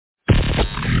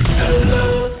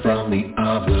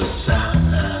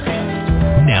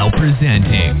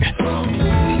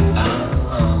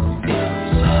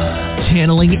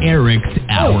channeling Eric's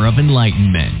Hour of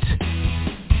Enlightenment.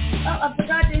 Oh, I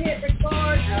forgot to hit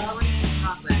record. Oh,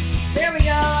 there we go.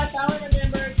 I finally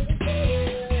remembered to record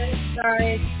it.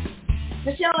 Sorry.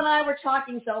 Michelle and I were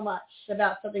talking so much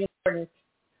about something important,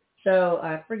 so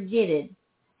I forget it.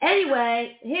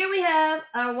 Anyway, here we have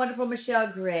our wonderful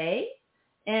Michelle Gray,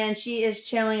 and she is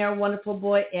channeling our wonderful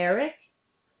boy Eric.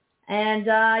 And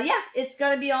it's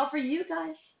going to be all for you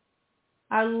guys,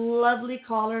 our lovely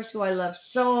callers who I love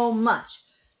so much.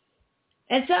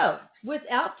 And so,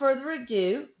 without further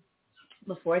ado,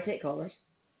 before I take callers,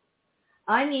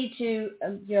 I need to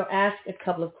ask a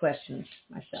couple of questions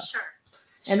myself. Sure.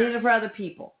 And these are for other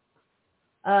people.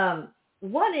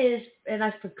 One is, and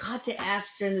I forgot to ask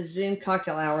during the Zoom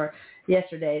cocktail hour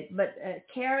yesterday, but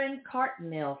Karen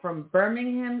Cartmill from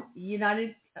Birmingham,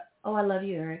 United. Oh, I love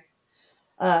you, Eric.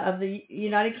 Of the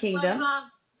United Kingdom. Love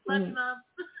you, Mom.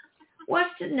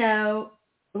 Wants to know,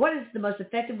 what is the most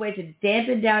effective way to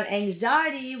dampen down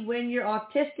anxiety when you're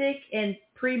autistic and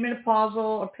premenopausal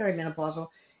or perimenopausal?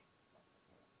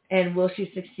 And will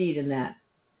she succeed in that?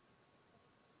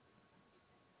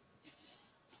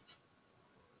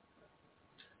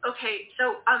 Okay,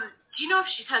 so do you know if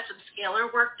she's had some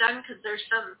scalar work done? Because there's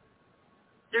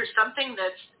something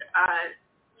that's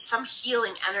some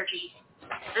healing energy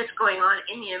that's going on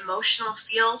in the emotional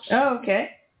field. Oh,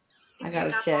 okay. I got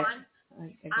to check.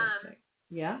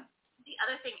 Yeah. The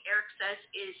other thing Eric says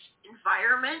is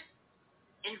environment,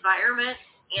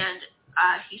 and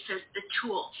he says the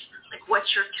tools. Like,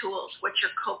 what's your tools? What's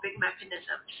your coping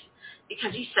mechanisms?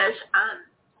 Because he says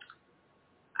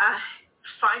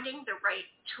finding the right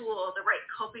tool, the right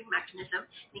coping mechanism,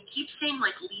 and he keeps saying,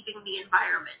 like, leaving the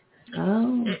environment.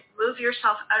 Oh. Move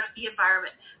yourself out of the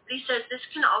environment. But he says this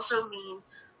can also mean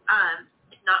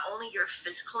not only your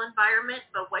physical environment,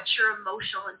 but what's your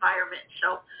emotional environment.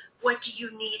 So what do you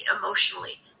need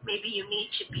emotionally? Maybe you need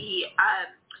to be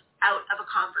out of a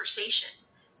conversation.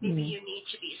 Maybe you need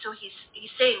to be. So he's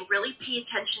saying really pay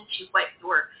attention to what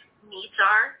your needs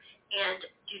are and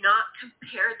do not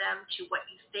compare them to what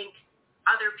you think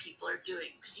other people are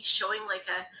doing. Because he's showing like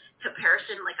a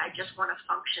comparison, like, I just want to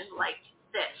function like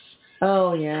this.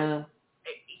 Oh, yeah.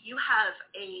 You have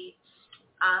a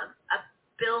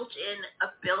built-in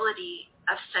ability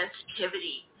of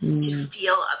sensitivity to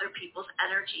feel other people's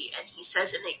energy, and he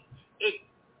says, and it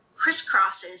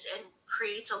crisscrosses and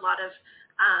creates a lot of,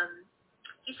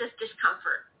 he says,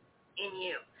 discomfort in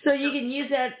you. So you can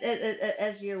use that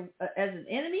as an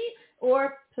enemy,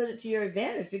 or put it to your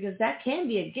advantage, because that can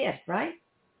be a gift, right?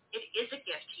 It is a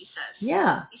gift, he says.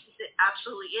 Yeah. He says it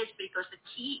absolutely is, because the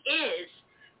key is,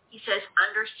 he says,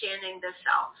 understanding the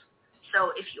self.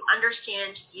 So if you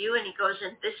understand you, and he goes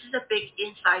in, this is a big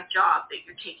inside job that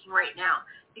you're taking right now,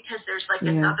 because there's like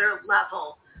another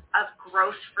level of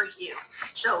growth for you.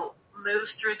 So move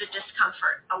through the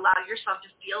discomfort. Allow yourself to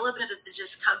feel a bit of the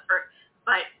discomfort,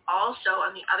 but also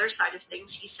on the other side of things,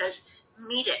 he says,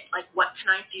 meet it. Like, what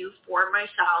can I do for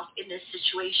myself in this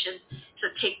situation?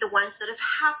 So take the ones that have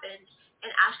happened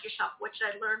and ask yourself, what did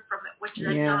I learn from it? What did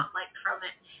I not like from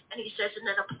it? And he says, and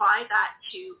then apply that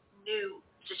to new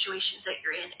situations that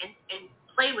you're in and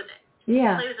play with it.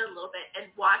 Yeah. Play with it a little bit and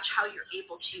watch how you're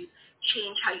able to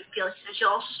change how you feel. He says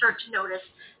you'll also start to notice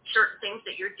certain things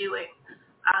that you're doing,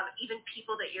 even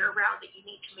people that you're around that you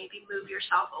need to maybe move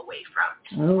yourself away from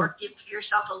or give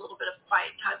yourself a little bit of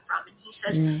quiet time from. And he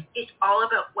says it's all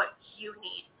about what you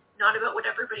need, not about what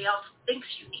everybody else thinks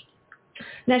you need.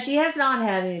 Now, she has not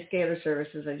had any scalar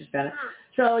services, I just found it.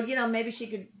 So, maybe she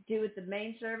could do with the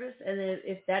main service, and then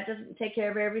if that doesn't take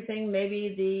care of everything,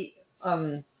 maybe the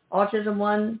autism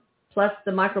one plus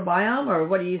the microbiome, or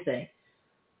what do you think?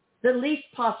 The least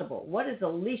possible. What is the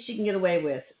least she can get away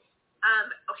with?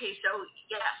 Okay, so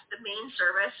yes, the main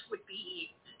service would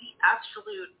be the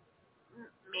absolute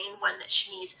main one that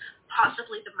she needs.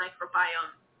 Possibly the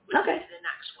microbiome would be the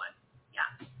next one.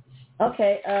 Yeah.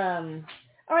 Okay.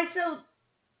 All right. So,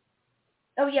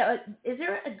 is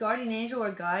there a guardian angel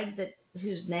or guide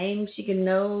whose name she can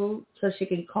know so she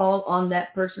can call on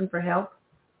that person for help?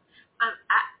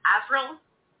 Avril.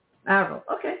 Avril.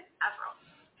 Okay.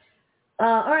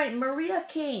 Avril. All right. Maria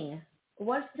King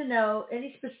wants to know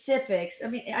any specifics. I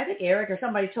mean, I think Eric or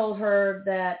somebody told her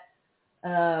that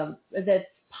that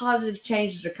positive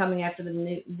changes are coming after the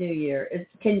new year.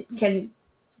 Can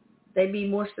they be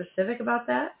more specific about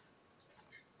that?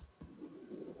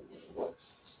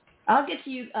 I'll get to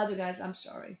you other guys. I'm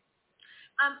sorry.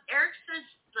 Eric says,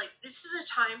 like, this is a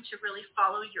time to really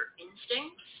follow your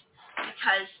instincts,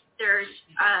 because there's,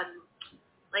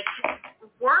 like,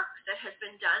 work that has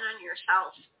been done on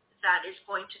yourself that is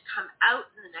going to come out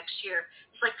in the next year.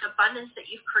 It's like abundance that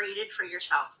you've created for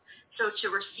yourself. So to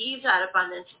receive that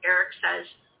abundance, Eric says,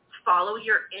 follow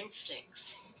your instincts.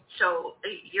 So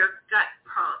your gut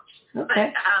prompts.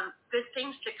 Okay. But good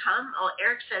things to come. Well,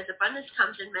 Eric says abundance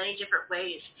comes in many different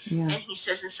ways. Yeah. And he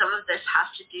says, and some of this has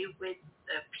to do with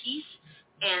peace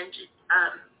and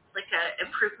like a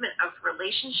improvement of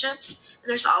relationships. And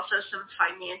there's also some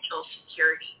financial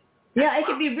security. Yeah, it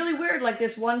could be really weird. Like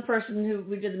this one person who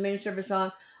we did the main service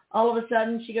on, all of a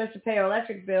sudden she goes to pay her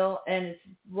electric bill and it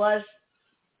was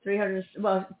 $360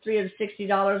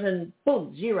 and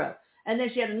boom, zero. And then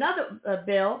she had another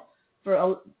bill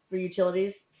for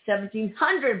utilities,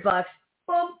 $1,700.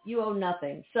 Boom, you owe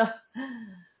nothing. So, wow.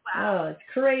 Oh, it's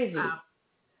crazy. Wow.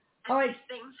 All right. These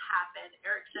things happen.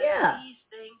 Eric says these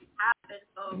things happen,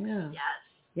 folks. Yeah. Yes.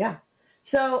 Yeah.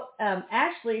 So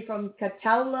Ashley from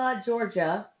Catawba,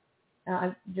 Georgia,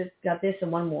 I just got this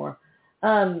and one more.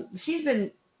 She's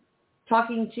been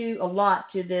talking a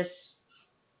lot to this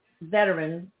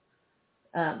veteran,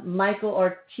 Michael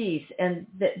Ortiz, and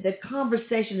the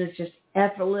conversation is just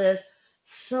effortless,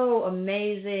 so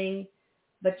amazing,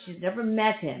 but she's never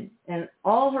met him. And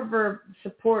all her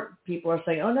support people are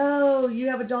saying, oh no, you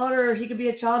have a daughter, he could be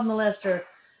a child molester.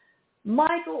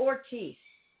 Michael Ortiz.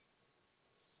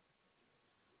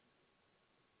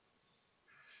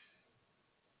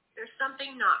 There's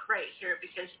something not right here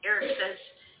because Eric says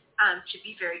to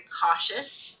be very cautious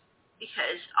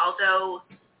because although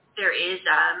there is,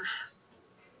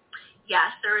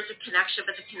 yes, there is a connection,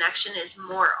 but the connection is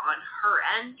more on her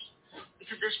end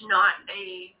because there's not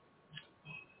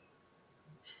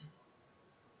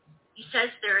he says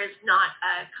there is not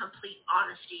a complete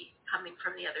honesty coming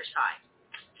from the other side.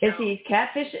 So, is he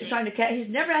catfishing, he's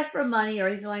never asked for money or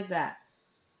anything like that?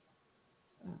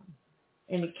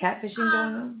 Any catfishing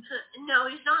going on? No,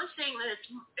 he's not saying that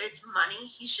it's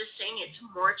money. He's just saying it's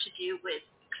more to do with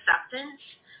acceptance.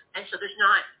 And so there's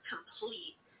not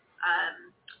complete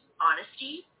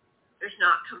honesty. There's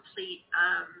not complete,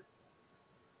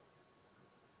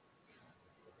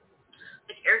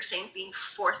 like Eric's saying, being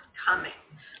forthcoming.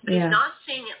 But he's not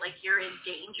saying it like you're in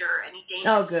danger or any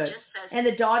danger. Oh, good. He just says, and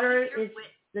the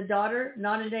daughter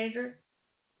not in danger?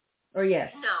 Or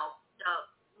yes? No.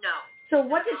 So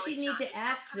what does she need to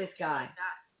ask this guy?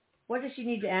 What does she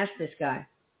need to ask this guy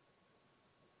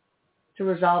to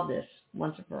resolve this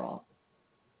once and for all?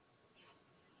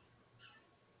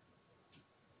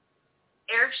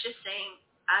 Eric's just saying,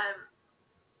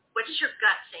 what is your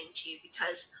gut saying to you?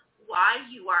 Because why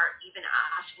you are even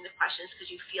asking the questions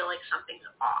because you feel like something's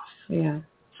off. Yeah.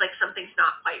 It's like something's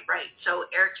not quite right.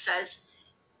 So Eric says,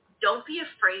 don't be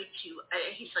afraid to,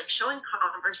 he's like showing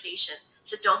conversation.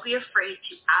 So don't be afraid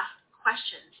to ask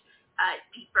questions,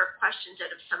 deeper questions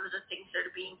out of some of the things that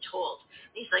are being told.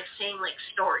 And he's like saying like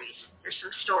stories. There's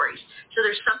some stories. So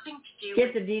there's something to do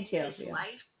with the details, his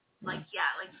life. Like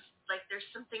there's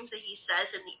some things that he says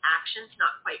and the actions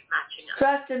not quite matching up.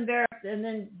 Trust and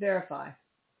then verify.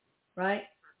 Right?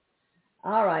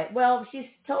 All right. Well, she's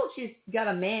told she's got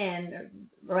a man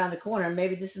around the corner.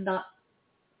 Maybe this is not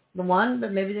the one,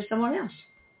 but maybe there's someone else.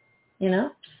 You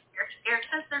know? Eric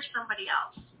says there's somebody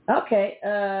else. Okay.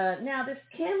 Now, this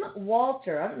Kim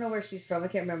Walter, I don't know where she's from. I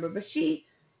can't remember. But she's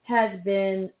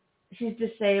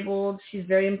disabled. She's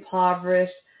very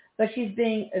impoverished. But she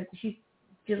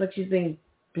feels like she's being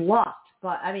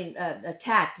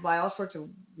attacked by all sorts of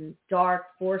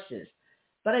dark forces.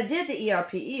 But I did the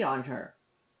ERPE on her.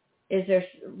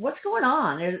 What's going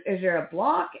on? Is there a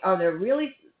block? Are there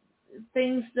really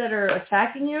things that are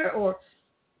attacking her? Or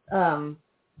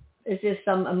is this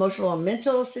some emotional or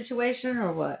mental situation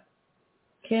or what?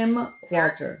 Kim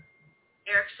Walter.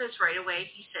 Eric says right away,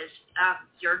 he says,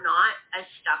 you're not as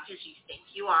stuck as you think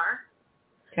you are.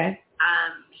 Okay.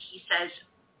 He says,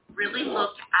 really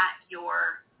look at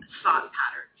your thought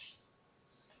patterns.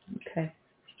 Okay.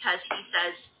 Because he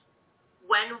says,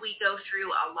 when we go through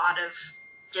a lot of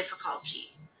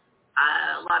difficulty,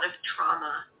 a lot of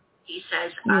trauma, he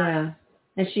says, yeah,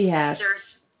 and she has.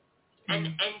 And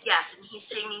yes, and he's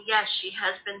saying, yes, she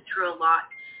has been through a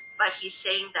lot, but he's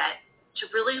saying that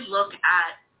to really look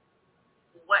at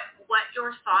what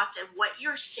your thoughts and what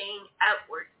you're saying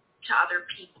outward to other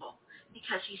people,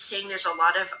 because he's saying there's a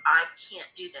lot of, I can't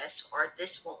do this, or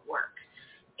this won't work.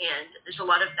 And there's a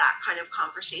lot of that kind of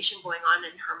conversation going on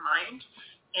in her mind.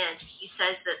 And he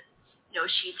says that,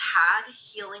 she's had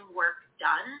healing work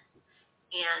done,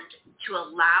 and to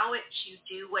allow it to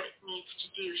do what it needs to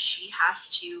do, she has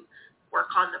to work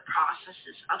on the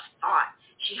processes of thought.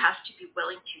 She has to be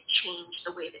willing to change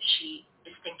the way that she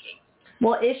is thinking.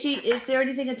 Well, is there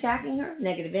anything attacking her?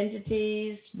 Negative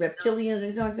entities, reptilians,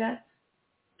 anything like that?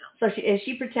 No. So is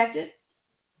she protected?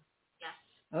 Yes.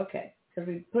 Okay, because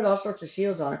we put all sorts of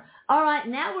shields on her. All right,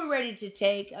 now we're ready to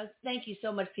take. Thank you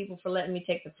so much, people, for letting me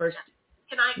take the first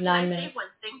Can I 9 minutes. say one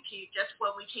thing to you just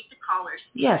when we take the callers?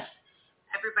 Yes.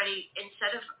 Everybody,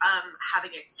 instead of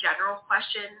having a general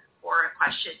question or a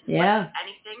question Yeah. like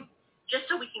anything, just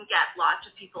so we can get lots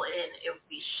of people in, it would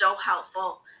be so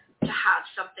helpful to have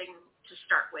something to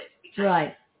start with. Because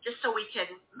Right. Just so we can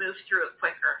move through it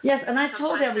quicker. Yes, and I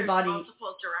told Sometimes everybody. there's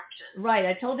multiple directions. Right,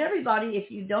 I told everybody if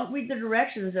you don't read the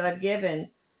directions that I've given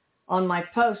on my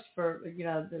post for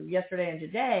yesterday and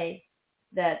today,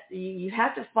 that you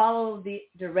have to follow the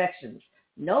directions.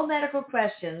 No medical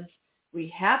questions. We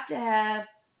have to have,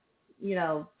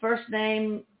 first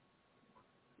name,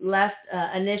 last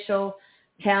initial,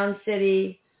 town,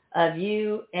 city of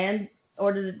you and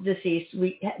or the deceased.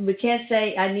 We can't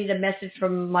say I need a message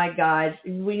from my guides.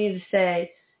 We need to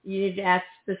say you need to ask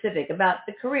specific about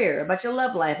the career, about your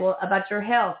love life, or about your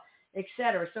health,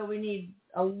 etc. So we need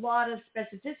a lot of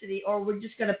specificity, or we're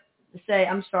just going to say,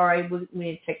 I'm sorry, we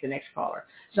need to take the next caller.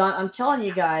 So I'm telling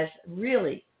you guys,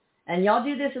 really, and y'all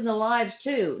do this in the lives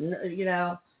too.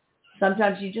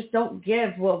 Sometimes you just don't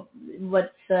give because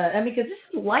this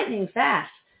is lightning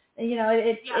fast.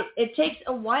 It takes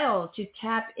a while to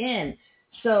tap in.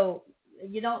 So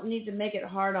you don't need to make it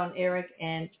hard on Eric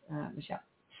and Michelle.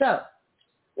 So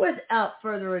without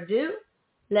further ado,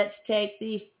 let's take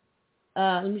the,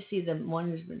 let me see the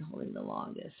one who's been holding the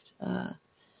longest.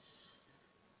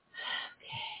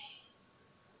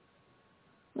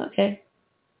 Okay.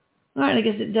 All right, I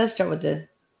guess it does start with the,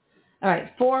 all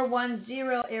right,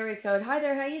 410 area code. Hi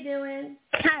there, how you doing?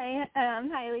 Hi.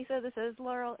 Hi, Lisa. This is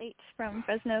Laurel H. from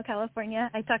Fresno, California.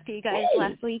 I talked to you guys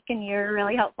last week, and you're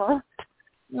really helpful.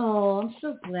 Oh, I'm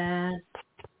so glad.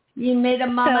 You made a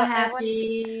mama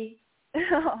happy.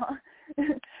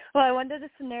 Well, I wanted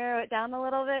to narrow it down a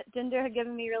little bit. Ginger had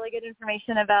given me really good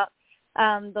information about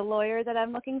the lawyer that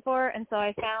I'm looking for, and so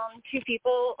I found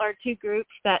two groups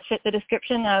that fit the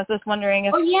description. I was just wondering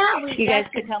if you guys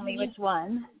could tell me which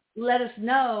one. Let us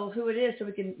know who it is so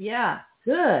we can,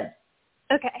 good.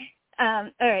 Okay.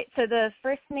 All right. So the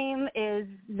first name is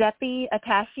Zeppi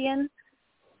Atashian,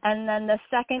 and then the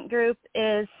second group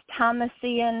is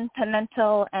Thomasian,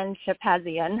 Pimentel, and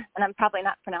Shapazian. And I'm probably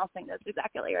not pronouncing those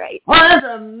exactly right. Oh, that's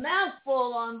a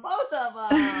mouthful on both of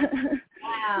them.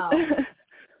 Wow.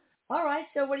 All right.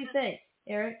 So what do you think,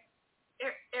 Eric?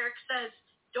 Eric says,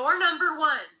 door number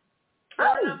 1.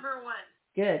 Door number 1.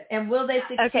 Good. And will they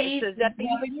succeed? Okay, so Zeppi.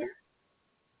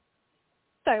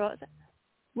 Sorry, what was it?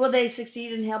 Will they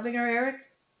succeed in helping her, Eric?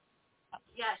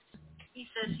 Yes. He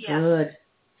says yes. Good.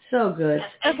 So good.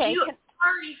 Yes. And do you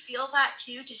already feel that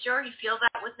too? Did you already feel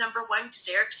that with number 1? Because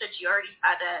Eric said you already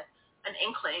had an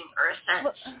inkling or a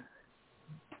sense. Well,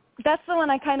 that's the one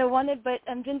I kind of wanted, but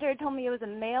Ginger told me it was a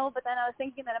male, but then I was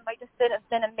thinking that it might just have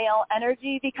been a male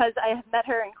energy because I have met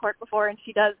her in court before, and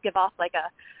she does give off like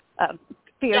a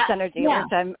fierce energy,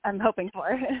 which I'm hoping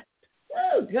for.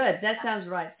 Oh, good. That sounds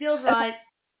right. Feels right.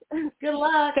 Good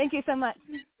luck. Thank you so much.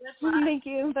 Thank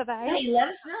you. Bye-bye. Hey, let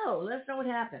us know. Let us know what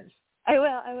happens. I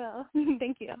will.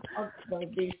 Thank you. Well,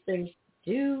 these things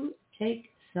do take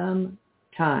some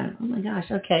time. Oh, my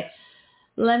gosh. Okay.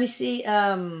 Let me see.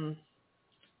 I'm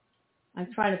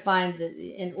trying to find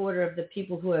in order of the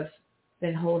people who have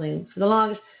been holding for the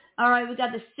longest. All right, we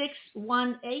got the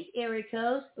 618 area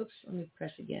code. Oops, let me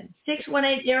press again.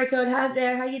 618 area code. Hi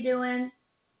there. How you doing?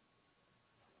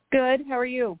 Good. How are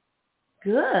you?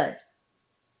 Good.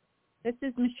 This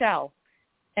is Michelle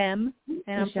M.,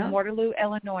 and I'm from Waterloo,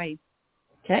 Illinois.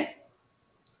 Okay.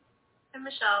 Hi,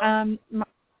 Michelle.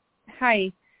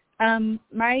 Hi.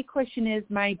 My question is,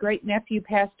 my great nephew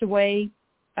passed away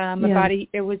about a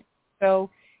year ago,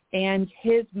 and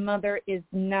his mother is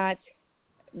not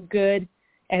good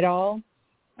at all.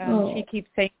 She keeps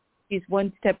saying she's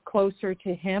one step closer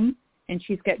to him, and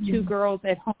she's got 2 girls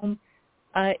at home.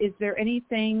 Is there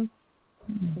anything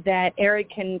that Eric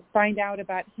can find out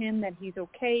about him, that he's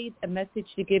okay, a message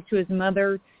to give to his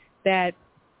mother, that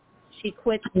she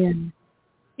quits?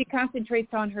 She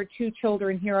concentrates on her 2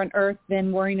 children here on earth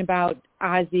than worrying about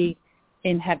Ozzy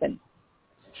in heaven.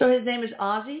 So his name is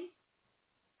Ozzy?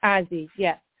 Ozzy,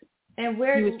 yes. And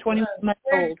where? He was 21 months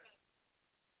old.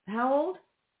 How old?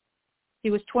 He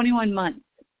was 21 months.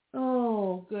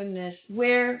 Oh, goodness.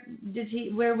 Where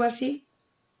was he?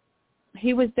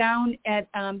 He was down at,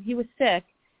 he was sick.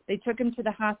 They took him to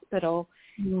the hospital,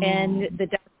 and the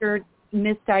doctor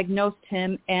misdiagnosed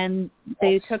him, and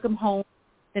they took him home.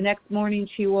 The next morning,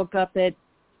 she woke up at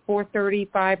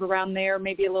 4:35, around there,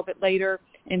 maybe a little bit later,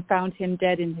 and found him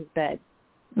dead in his bed.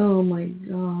 Oh, my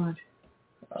God.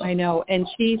 I know. And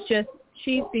she's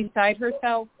she's beside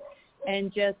herself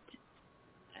and just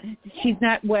she's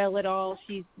not well at all.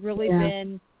 She's really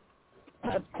been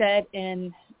upset,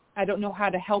 and I don't know how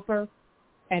to help her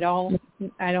at all.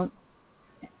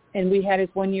 And we had his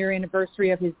 1-year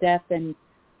anniversary of his death, and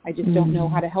I just don't know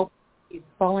how to help. She's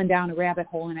fallen down a rabbit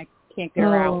hole, and I can't get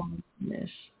her out. Yes.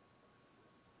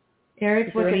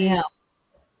 Eric, what can help?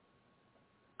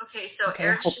 Okay, so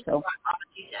Eric just brought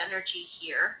Ozzy's energy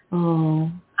here.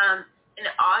 Oh. And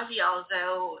Ozzy,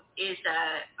 although is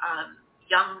a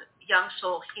young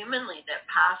soul humanly that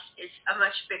passed, is a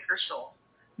much bigger soul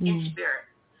in spirit.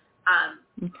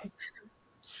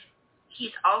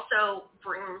 He's also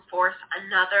bringing forth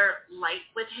another light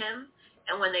with him.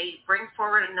 And when they bring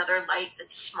forward another light that's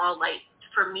a small light,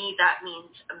 for me that means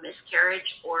a miscarriage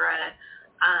or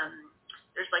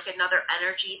there's like another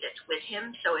energy that's with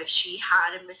him. So if she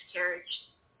had a miscarriage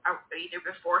either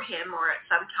before him or at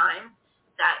some time,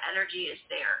 that energy is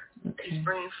there. Okay. He's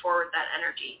bringing forward that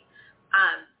energy.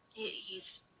 He's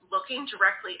looking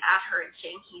directly at her and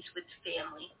saying he's with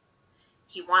family.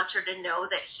 He wants her to know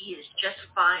that he is just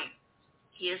fine.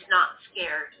 He is not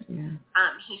scared. Yeah.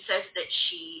 He says that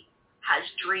she has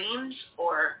dreams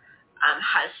or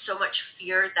has so much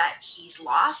fear that he's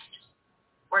lost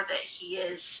or that he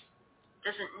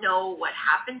doesn't know what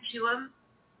happened to him,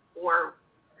 or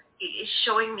is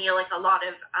showing me like a lot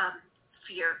of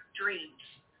fear dreams.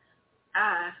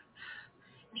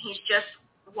 He's just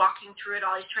walking through it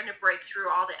all. He's trying to break through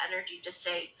all the energy to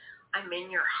say, I'm in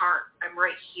your heart. I'm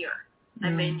right here.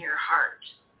 I'm in your heart.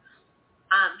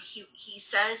 He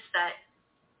says that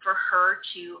for her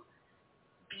to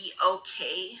be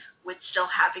okay with still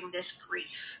having this grief,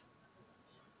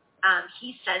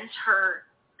 he sends her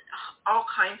all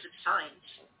kinds of signs.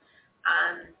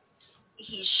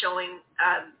 He's showing,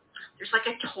 there's like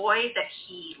a toy that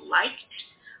he liked.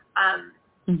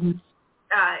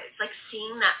 It's like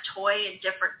seeing that toy in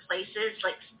different places,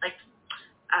 like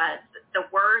the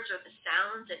words or the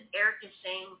sounds, and Eric is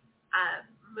saying,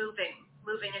 moving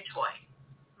a toy,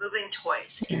 moving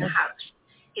toys in the house.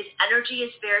 His energy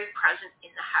is very present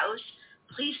in the house.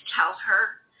 Please tell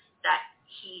her that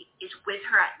he is with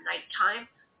her at nighttime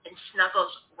and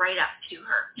snuggles right up to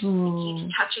her. And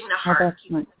keeps touching the heart,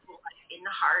 keeps putting life in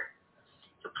the heart.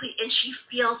 So please, and she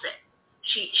feels it.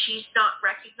 She's not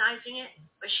recognizing it,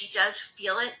 but she does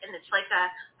feel it, and it's like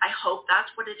I hope that's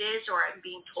what it is, or I'm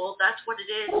being told that's what it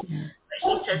is. But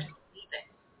he says,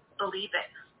 believe it.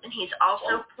 And he's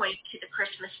also pointing to the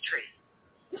Christmas tree,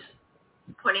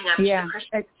 pointing up to the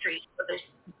Christmas tree. So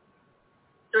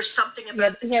there's something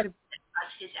about the tree that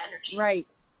has his energy.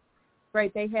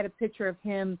 Right. They had a picture of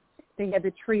him. They had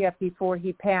the tree up before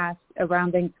he passed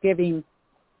around Thanksgiving,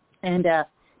 and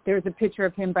there was a picture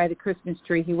of him by the Christmas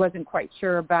tree. He wasn't quite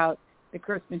sure about the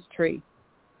Christmas tree.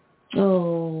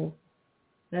 Oh.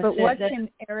 But what can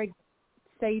Eric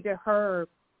say to her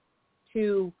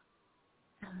to...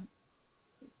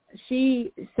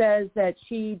 She says that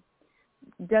she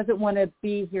doesn't want to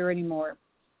be here anymore,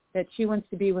 that she wants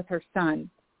to be with her son.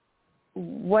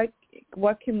 What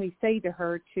can we say to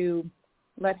her to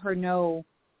let her know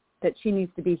that she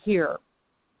needs to be here,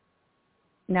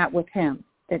 not with him,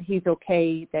 that he's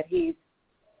okay, that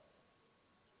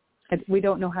we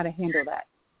don't know how to handle that?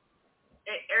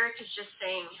 Eric is just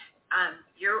saying,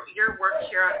 your work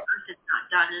here on earth is not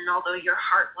done, and although your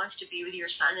heart wants to be with your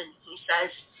son, and he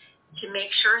says to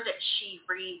make sure that she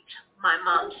reads my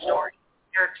mom's story.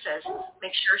 Eric says,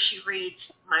 make sure she reads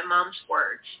my mom's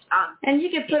words. And you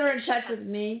can put her in touch with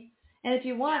me, and if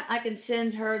you want, I can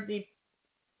send her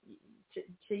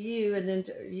to you, and then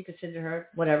you can send to her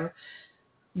whatever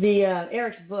the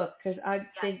Eric's book, because I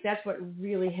think that's what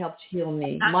really helped heal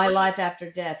me, My Life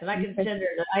After Death. And I can send her.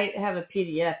 I have a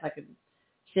PDF I could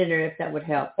send her if that would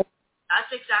help.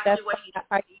 That's exactly what he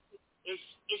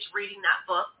is reading that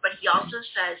book. But he also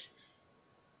says,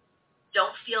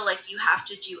 don't feel like you have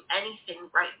to do anything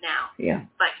right now. Yeah.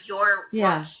 But your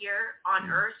work here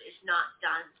on earth is not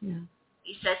done. Yeah.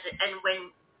 He says it, and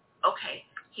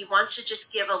he wants to just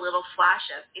give a little flash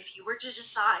of, if you were to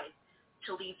decide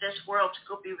to leave this world to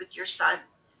go be with your son,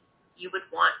 you would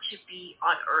want to be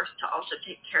on earth to also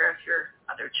take care of your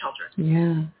other children.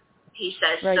 Yeah. He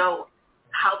says, so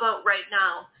how about right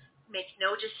now, make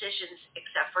no decisions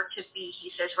except for to be.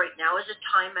 He says right now is a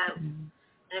timeout.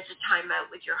 And it's a time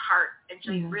out with your heart. And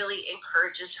so he really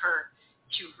encourages her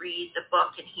to read the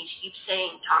book. And he keeps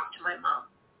saying, talk to my mom.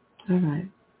 All right.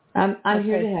 I'm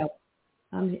here to help.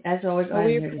 As always, I'm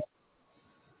here to help.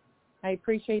 I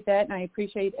appreciate that. And I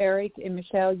appreciate Eric and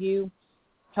Michelle, you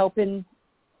helping,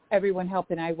 everyone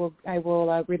helping. I will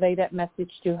relay that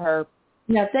message to her.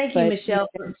 Now, thank you, Michelle,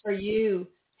 for you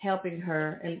helping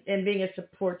her and being a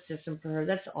support system for her.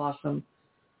 That's awesome.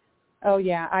 Oh,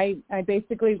 yeah. I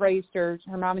basically raised her.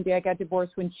 Her mom and dad got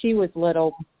divorced when she was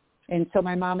little, and so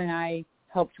my mom and I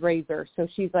helped raise her. So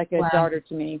she's like a daughter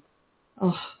to me.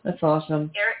 Oh, that's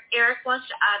awesome. Eric wants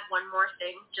to add one more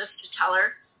thing just to tell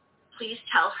her. Please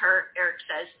tell her, Eric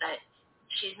says, that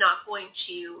she's not going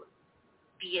to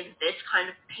be in this kind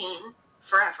of pain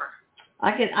forever.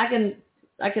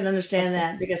 I can understand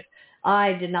that because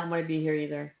I did not want to be here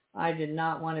either. I did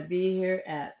not want to be here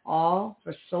at all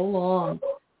for so long.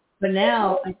 But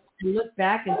now I look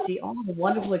back and see all the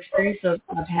wonderful experiences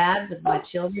I've had with my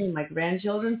children, my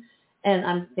grandchildren, and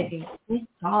I'm thinking, thank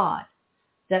God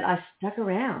that I stuck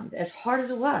around as hard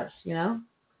as it was,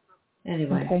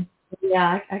 Anyway, okay.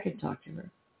 Yeah, I could talk to her.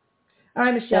 All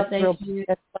right, Michelle, thank you.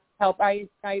 That's help. I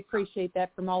appreciate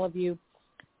that from all of you.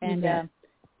 And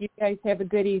you guys have a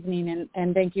good evening,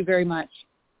 and thank you very much.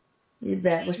 You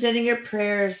bet. We're sending your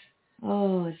prayers.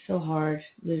 Oh, it's so hard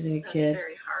losing a kid. That's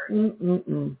very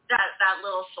hard. That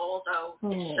little soul, though,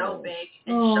 is so big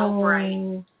and so bright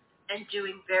and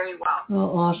doing very well.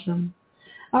 Oh, awesome.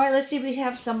 All right, let's see if we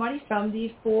have somebody from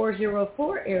the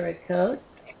 404 area code.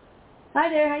 Hi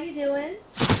there, how you doing?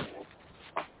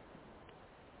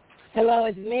 Hello,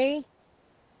 it's me.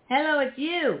 Hello, it's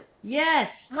you. Yes.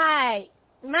 Hi,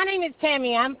 my name is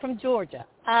Tammy. I'm from Georgia.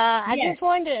 I just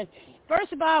wanted to,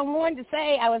 first of all, I wanted to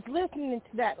say I was listening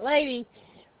to that lady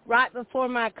right before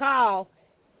my call.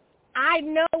 I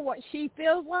know what she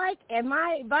feels like, and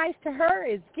my advice to her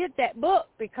is get that book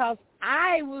because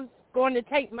I was going to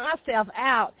take myself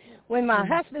out when my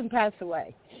husband passed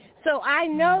away. So I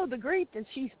know the grief that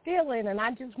she's feeling, and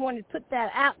I just wanted to put that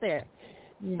out there.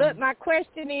 But my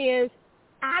question is,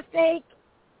 I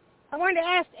wanted to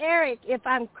ask Eric if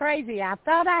I'm crazy. I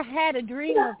thought I had a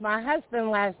dream of my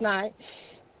husband last night,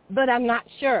 but I'm not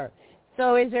sure.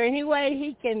 So is there any way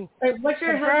he can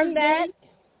confirm that?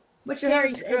 What's your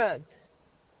Terry Scruggs.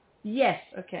 Yes,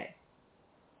 okay.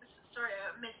 Sorry,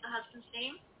 I missed the husband's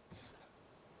name.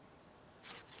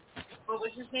 What was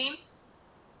his name?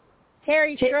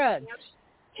 Terry Scruggs.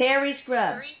 Terry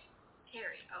Scruggs.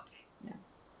 Terry, okay.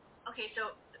 Yeah. Okay,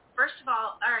 so first of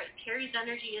all right, Terry's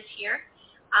energy is here.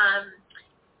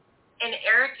 And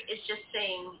Eric is just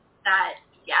saying that,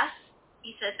 yes,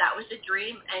 he said that was a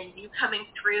dream, and you coming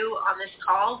through on this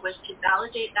call was to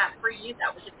validate that for you.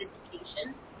 That was a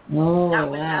vindication. Oh, that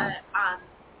was wow.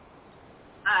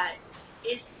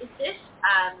 Is this,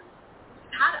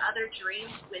 you had other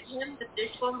dreams with him, but this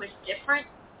one was different,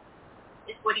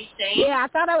 is what he's saying? Yeah, I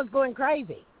thought I was going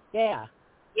crazy. Yeah.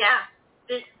 Yeah.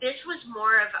 This was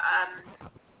more of,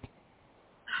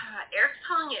 Eric's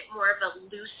calling it more of a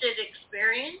lucid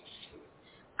experience.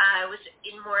 It was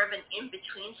in more of an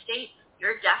in-between state.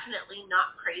 You're definitely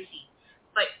not crazy.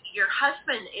 But your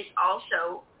husband is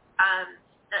also,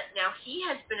 now he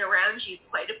has been around you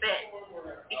quite a bit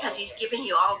because he's given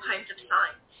you all kinds of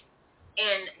signs.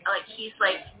 And he's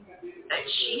like,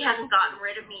 she hasn't gotten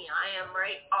rid of me. I am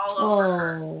right all over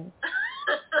her.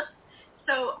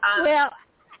 So, well,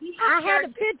 I had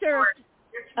a picture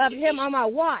of him on my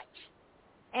watch.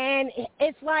 And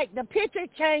it's like the picture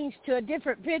changed to a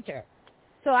different picture.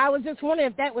 So I was just wondering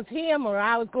if that was him or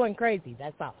I was going crazy.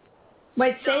 That's all.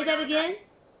 Wait, say that again?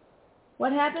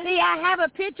 What happened? See, I have a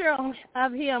picture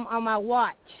of him on my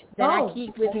watch that I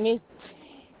keep with me.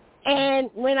 And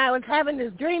when I was having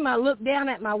this dream, I looked down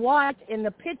at my watch, and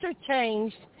the picture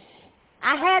changed.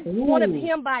 I had one of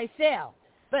him by himself,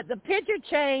 but the picture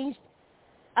changed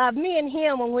of me and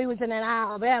him when we was in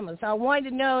Alabama. So I wanted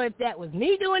to know if that was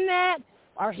me doing that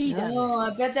or he done No,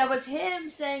 I bet that was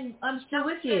him saying, I'm still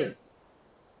with you.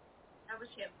 That was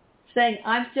him. Saying,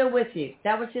 I'm still with you.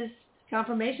 That was his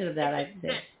confirmation of that, I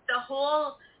think. The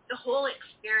whole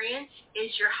experience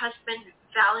is your husband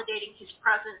validating his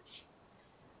presence.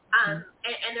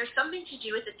 And there's something to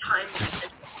do with the time.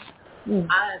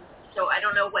 So I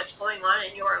don't know what's going on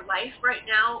in your life right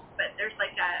now, but there's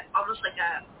almost like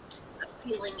a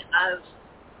feeling of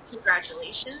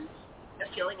congratulations,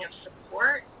 a feeling of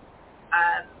support,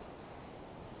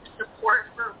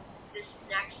 support for this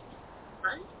next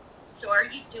month. So are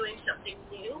you doing something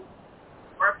new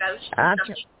or about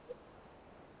something?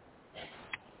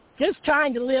 Just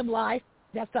trying to live life.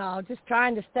 That's all. Just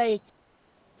trying to stay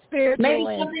spiritual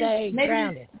and stay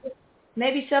grounded.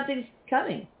 Maybe something's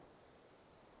coming.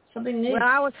 Something new. Well,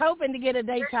 I was hoping to get a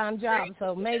daytime job,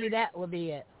 so maybe that will be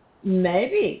it.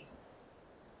 Maybe.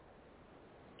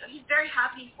 He's very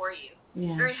happy for you. Yeah.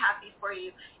 He's very happy for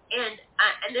you.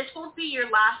 And this won't be your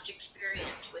last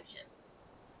experience with him.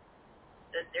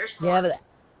 There's more. Yeah,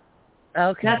 but,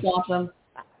 okay. That's awesome.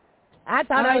 I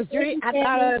thought I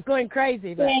was going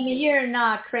crazy, but Tammy, you're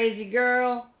not crazy,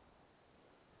 girl.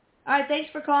 All right, thanks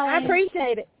for calling. I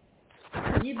appreciate it.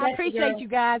 You I appreciate you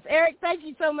guys. Eric, thank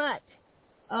you so much.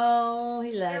 Oh,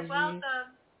 he loves you. You're welcome.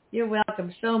 You're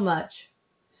welcome so much.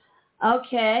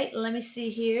 Okay, let me see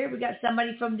here. We got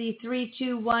somebody from the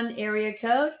 321 area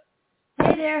code.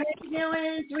 Hey there, how you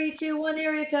doing? 321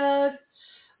 area code.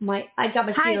 I got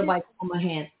mosquito bites on my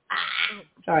hand.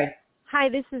 Sorry. Hi,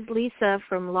 this is Lisa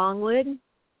from Longwood.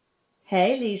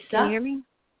 Hey, Lisa. Can you hear me?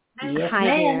 Yes, Hi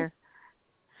ma'am.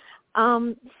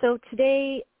 there. So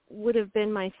today would have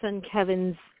been my son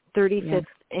Kevin's 35th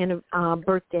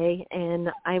birthday, and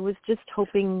I was just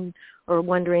hoping or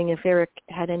wondering if Eric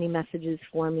had any messages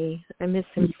for me. I miss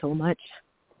him so much.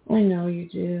 I know you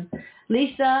do.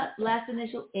 Lisa, last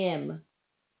initial M.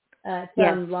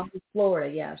 From Longwood,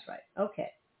 Florida. Yeah, that's right.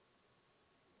 Okay.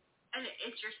 And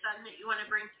it's your son that you want to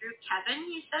bring through, Kevin,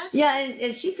 you said? Yeah,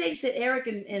 and she thinks that Eric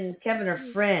and Kevin are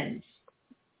friends.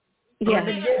 Yeah.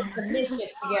 They're doing some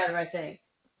mischief together, I think.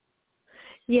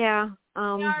 Yeah.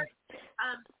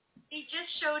 They just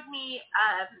showed me,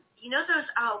 you know those,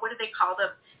 what do they call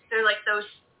them? They're like those,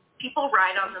 people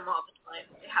ride on them all the time.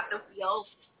 They have the wheels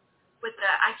with the,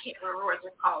 I can't remember what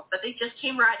they're called, but they just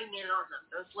came riding in on them.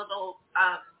 Those little,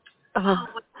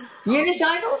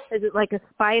 unicycles? Is it like a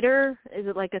spider? Is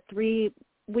it like a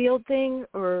 3-wheeled thing,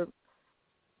 or?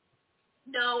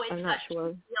 No, it's I'm not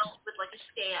sure. wheels with like a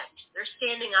stand. They're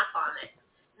standing up on it.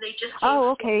 And they just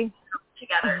okay.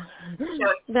 together.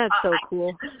 So, that's so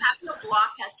cool. I have no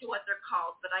block as to what they're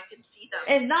called, but I can see them.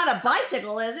 It's not a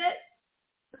bicycle, is it?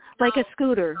 Like a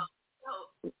scooter.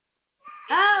 No.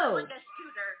 Oh. Like a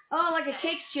scooter. Oh, like a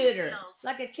kick scooter.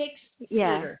 Like a kick scooter.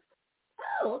 Yeah.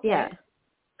 Oh, okay. Yeah.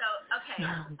 So, okay.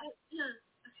 Okay, let's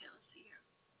see here.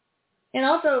 And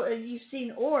also, you've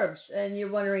seen orbs, and you're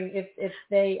wondering if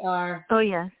they are... Oh,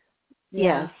 yes.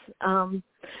 Yeah. Yes.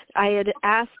 I had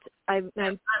asked, I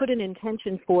put an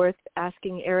intention forth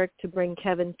asking Eric to bring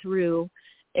Kevin through,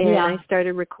 and I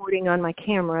started recording on my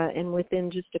camera, and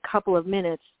within just a couple of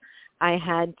minutes, I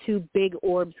had 2 big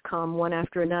orbs come one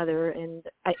after another, and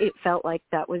it felt like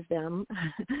that was them.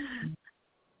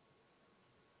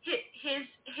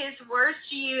 His words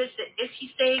to you is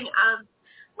he's saying,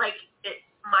 my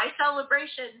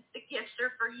celebration, the gifts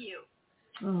are for you.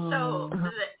 So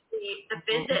the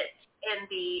visit and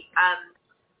the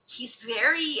he's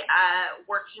very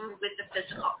working with the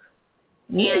physical,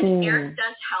 and Eric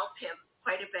does help him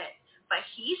quite a bit, but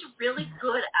he's really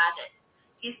good at it.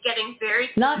 He's getting very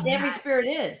good. Not every spirit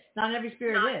is. Not every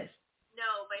spirit is.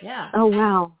 No, but yeah. Oh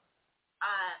wow.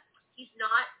 He's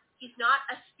not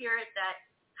a spirit that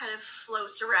kind of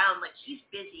floats around, like he's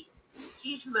busy.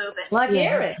 He's moving. Like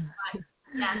Eric.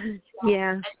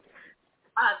 Yeah. And,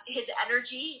 his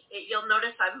energy, you'll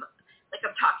notice I'm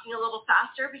talking a little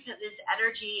faster because his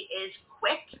energy is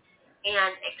quick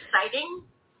and exciting,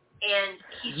 and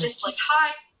he's just like,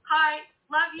 hi,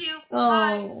 love you,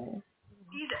 hi.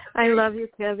 I love you,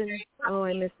 Kevin. Oh,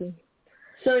 I miss him.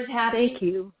 So he's happy. Thank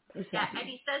you. Yeah, and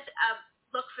he says,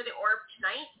 look for the orb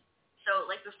tonight. So,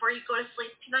 before you go to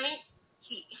sleep tonight,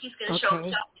 he's going to show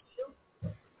himself to you.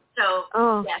 So,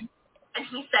 yeah. And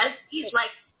he says, he's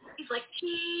like,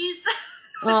 cheese.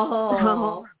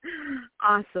 Oh.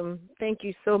 Awesome. Thank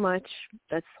you so much.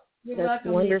 That's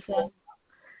welcome, wonderful. Lisa.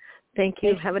 Thank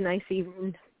you. Have a nice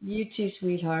evening. You too,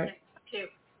 sweetheart. You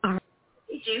too.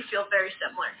 We do feel very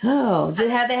similar. Oh,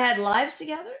 have they had lives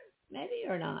together? Maybe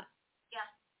or not? Yeah.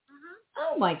 Mm-hmm.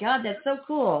 Oh my God, that's so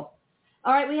cool.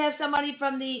 All right, we have somebody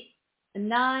from the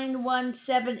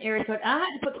 917 area code. I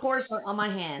had to put cortisone on my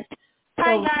hand.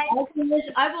 Hi guys.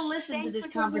 I will listen to this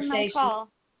conversation.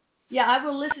 Yeah, I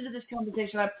will listen to this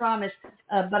conversation, I promise.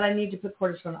 But I need to put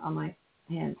cortisone on my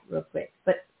hand real quick.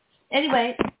 But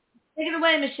anyway, take it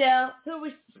away, Michelle. Who are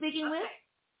we speaking with?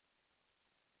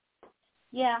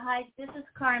 Yeah, hi, this is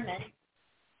Carmen.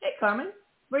 Hey, Carmen.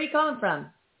 Where are you calling from?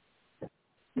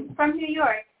 From New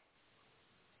York.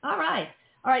 All right.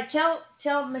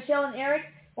 Tell Michelle and Eric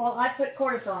while I put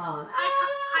cortisone on.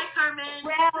 Hi, Carmen.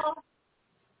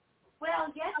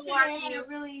 Well, yesterday I had a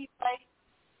really,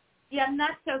 I'm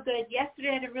not so good. Yesterday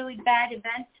I had a really bad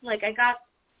event.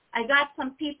 I got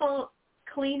some people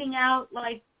cleaning out,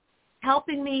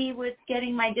 helping me with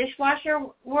getting my dishwasher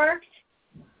worked,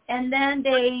 and then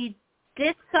they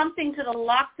did something to the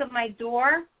locks of my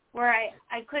door where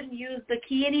I couldn't use the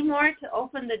key anymore to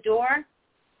open the door,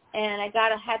 and I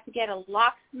had to get a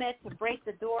locksmith to break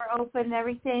the door open and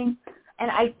everything. And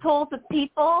I told the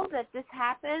people that this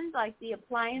happened, the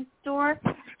appliance store,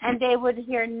 and they would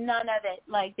hear none of it.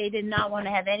 They did not want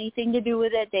to have anything to do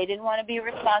with it. They didn't want to be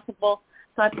responsible.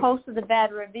 So I posted a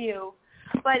bad review.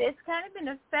 but it's kind of been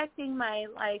affecting my,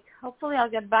 like, hopefully I'll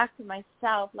get back to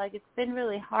myself. Like, it's been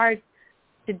really hard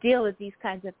to deal with these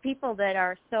kinds of people that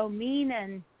are so mean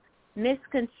and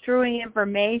misconstruing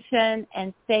information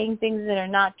and saying things that are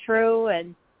not true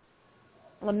and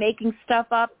making stuff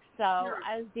up. So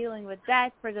I was dealing with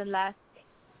that for the last,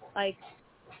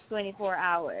 24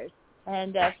 hours.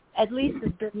 And at least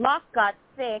the lock got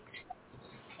fixed,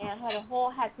 and I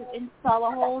had to install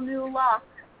a whole new lock.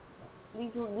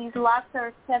 These locks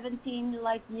are 17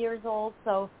 years old,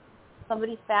 so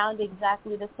somebody found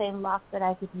exactly the same lock that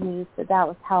I could use, so that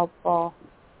was helpful.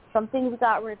 Some things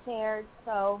got repaired,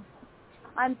 so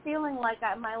I'm feeling like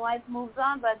my life moves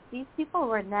on, but these people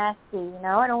were nasty,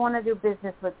 I don't want to do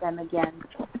business with them again.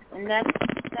 And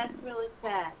that's really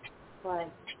sad, but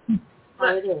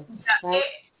how it is. Right?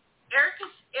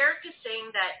 Eric is saying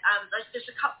that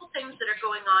there's a couple things that are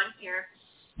going on here.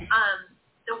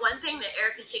 The one thing that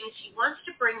Eric is saying is he wants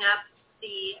to bring up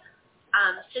the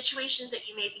situations that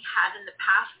you maybe had in the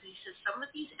past. He says some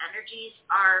of these energies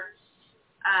are,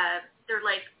 they're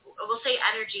like, we'll say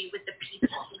energy with the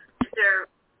people.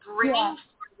 They're bringing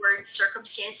forward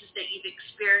circumstances that you've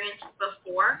experienced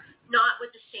before, not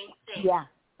with the same thing. Yeah.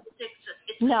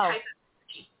 It's a type of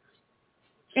energy.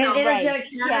 An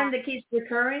energetic pattern that keeps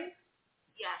recurring?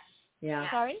 Yes. Yeah.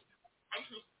 Sorry?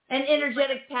 An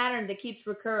energetic pattern that keeps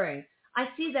recurring. I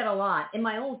see that a lot in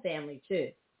my own family, too.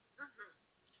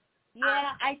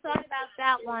 Yeah, I thought about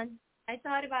that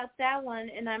one.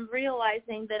 And I'm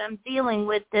realizing that I'm dealing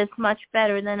with this much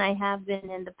better than I have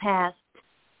been in the past.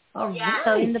 Oh, yeah.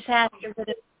 So in the past, I would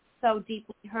have so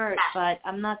deeply hurt, but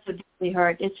I'm not so deeply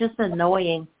hurt. It's just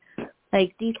annoying.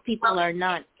 Like, these people are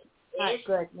not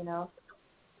good,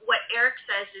 What Eric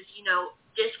says is,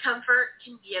 discomfort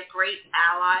can be a great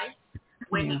ally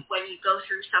when you go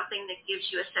through something that gives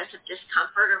you a sense of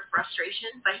discomfort or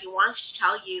frustration, but he wants to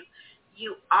tell you,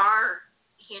 you are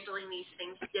handling these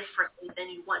things differently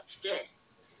than you once did.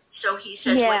 So he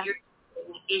says what you're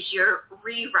doing is you're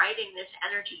rewriting this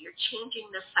energy. You're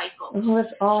changing the cycle. Oh,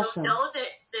 that's awesome. So know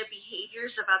that the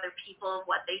behaviors of other people and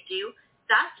what they do,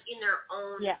 that's in their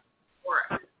own or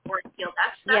field.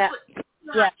 That's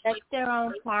that's their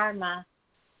own karma.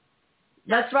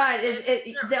 That's right.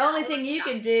 The only thing you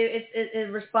can do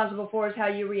is responsible for is how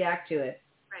you react to it.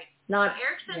 Right. Not. So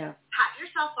Eric said, pat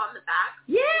yourself on the back.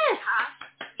 Yes.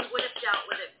 You would have dealt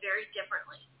with it very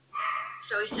differently.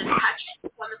 So he says, pat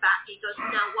yourself on the back. He goes,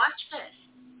 now watch this.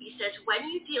 He says, when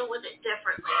you deal with it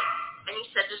differently, and he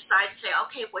said, decide to say,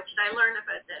 okay, what did I learn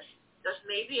about this? He goes,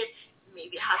 maybe it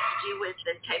has to do with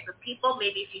the type of people.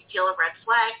 Maybe if you feel a red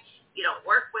flag, you don't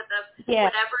work with them.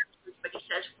 Whatever it is. But he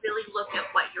says, really look at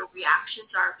what your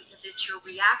reactions are, because it's your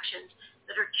reactions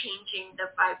that are changing the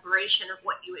vibration of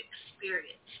what you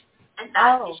experience. And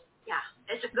that is,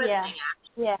 it's a good thing,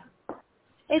 actually. Yeah.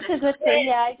 It's a good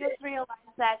thing. Yeah, I just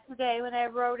realized that today when I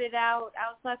wrote it out. I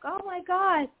was like, oh, my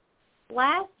God.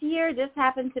 Last year this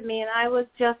happened to me, and I was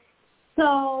just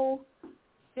so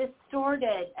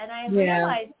distorted. And I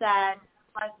realized that,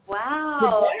 like,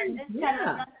 wow. And this kind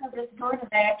of not so distorted.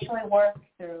 I actually worked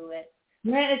through it.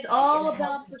 Man, it's all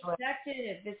about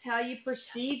perspective. It's how you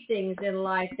perceive things in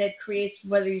life that creates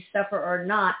whether you suffer or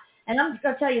not. And I'm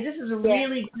going to tell you, this is a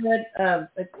really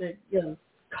good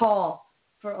call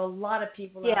for a lot of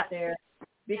people out there,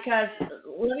 because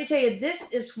let me tell you, this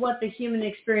is what the human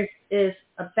experience is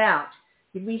about.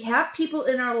 We have people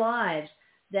in our lives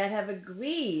that have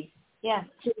agreed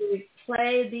to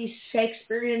play the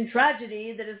Shakespearean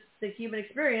tragedy that is the human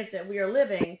experience that we are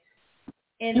living,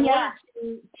 in order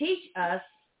to teach us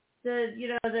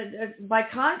by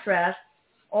contrast,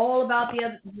 all about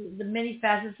the many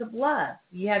facets of love.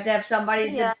 You have to have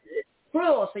somebody that's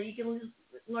cruel so you can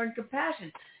learn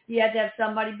compassion. You have to have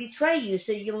somebody betray you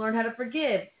so you can learn how to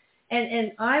forgive.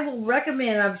 And I will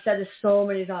recommend, I've said this so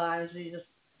many times, you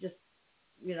just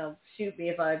shoot me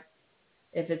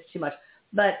if it's too much.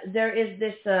 But there is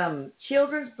this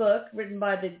children's book written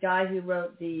by the guy who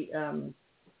wrote the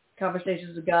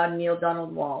Conversations with God, Neil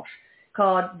Donald Walsh,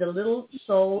 called The Little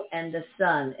Soul and the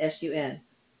Sun, S-U-N.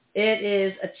 It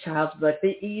is a child's book.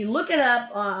 You look it up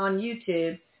on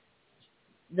YouTube,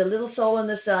 The Little Soul and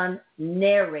the Sun,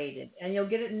 narrated, and you'll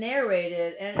get it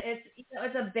narrated. And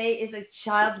it's a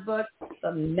child's book,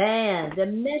 but man, the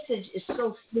message is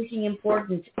so freaking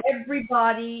important.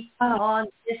 Everybody on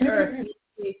this earth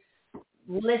needs to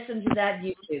listen to that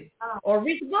YouTube or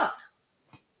read the book.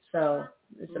 So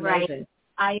it's amazing. Right.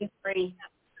 I agree.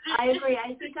 I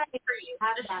think I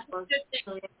have that book.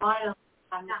 I bought it a long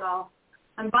time ago.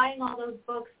 I'm buying all those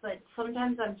books, but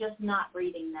sometimes I'm just not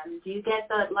reading them. Do you get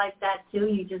that too?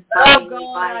 You just buy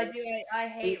God, I do. I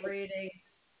hate reading.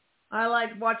 I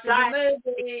like watching the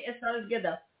movie. It's not as good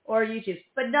though. Or YouTube.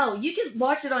 But no, you can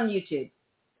watch it on YouTube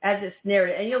as it's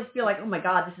narrated, and you'll feel like, oh my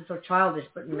God, this is so childish.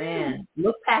 But man,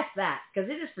 look past that because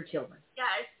it is for children.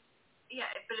 Yeah,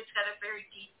 but it's got a very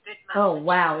deep, good message. Oh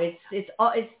wow, it's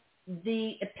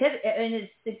the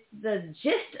the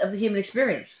gist of the human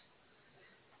experience.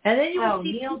 And then you will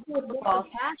see people with more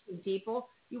compassion. People,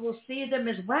 you will see them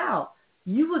as, wow,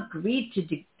 you agreed to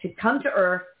come to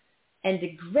Earth and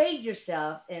degrade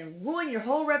yourself and ruin your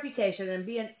whole reputation and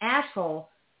be an asshole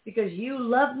because you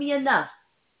love me enough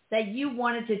that you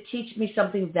wanted to teach me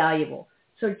something valuable.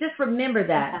 So just remember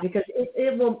that because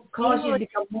it will cause you to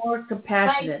become more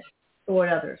compassionate toward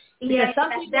others. Because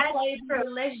some people play the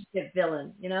relationship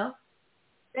villain, you know?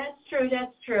 That's true.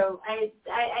 I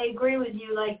agree with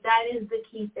you. Like, that is the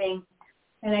key thing.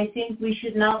 And I think we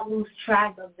should not lose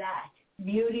track of that.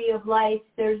 Beauty of life.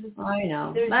 I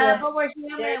know. But we're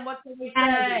human. What can we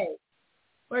say?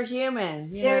 We're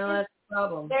human. You know, that's the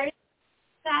problem. There's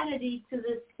sanity to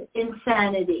this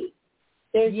insanity.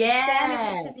 There's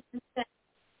sanity to the insanity.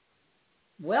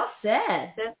 Well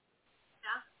said.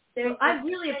 Well, I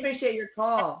really appreciate your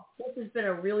call. This has been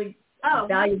a really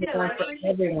valuable one for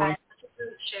everyone.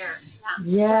 Share.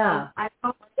 Yeah. I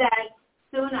hope that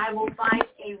soon I will find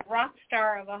a rock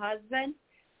star of a husband,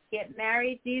 get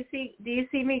married. Do you see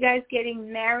me guys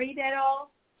getting married at all?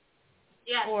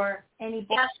 Yes. Or any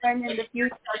boyfriend in the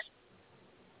future?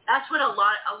 That's what a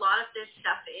lot of this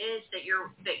stuff is that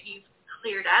you've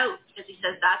cleared out, because he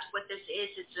says that's what this is.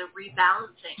 It's a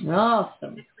rebalancing.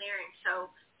 Awesome. The clearing.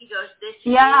 So he goes, this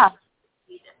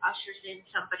ushers in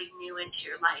somebody new into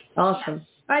your life. Awesome. Yes.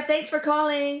 All right, thanks for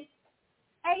calling.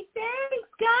 Hey, thanks,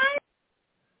 guys.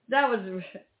 That was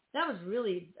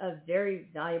really a very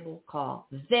valuable call.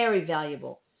 Very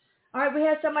valuable. All right, we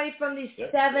have somebody from the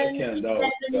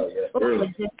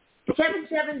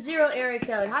 770 area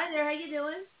code. Hi there, how you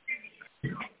doing?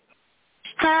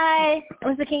 Hi.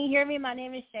 Can you hear me? My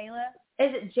name is Shayla.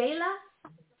 Is it Jayla?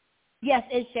 Yes,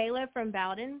 it's Shayla from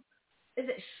Bowden. Is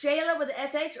it Shayla with an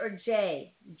SH or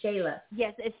J? Jayla.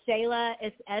 Yes, it's Shayla.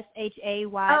 It's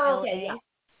SHAYLA. Oh, okay. Yeah.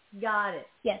 Got it.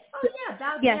 Yes. Oh, yeah.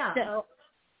 Bowden. Yes. Yeah.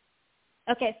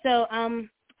 So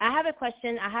I have a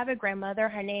question. I have a grandmother.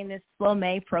 Her name is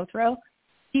Slomé Prothro.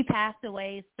 She passed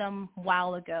away some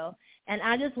while ago, and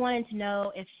I just wanted to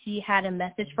know if she had a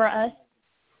message for us,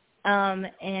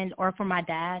 or for my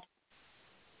dad.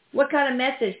 What kind of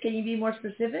message? Can you be more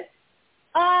specific?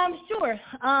 Sure.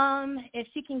 If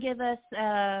she can give us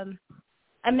a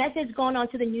message going on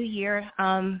to the new year,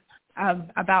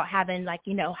 about having, like,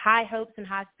 high hopes and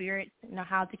high spirits,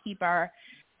 how to keep our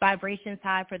vibrations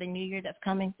high for the new year that's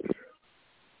coming.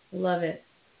 Love it.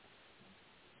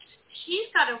 She's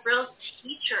got a real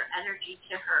teacher energy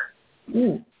to her.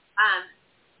 Mm.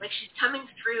 Like she's coming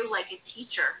through like a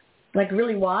teacher. Like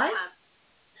really wise?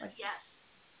 Yes.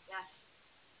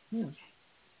 Mm. Okay.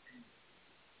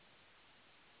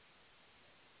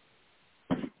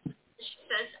 She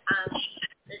says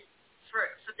for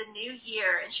the new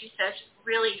year, and she says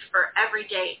really for every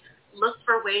day, look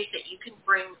for ways that you can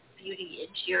bring beauty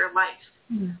into your life.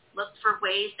 Mm. Look for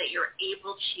ways that you're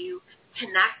able to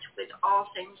connect with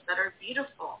all things that are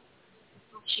beautiful.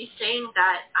 She's saying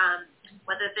that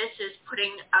whether this is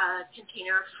putting a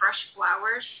container of fresh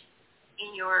flowers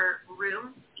in your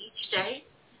room each day,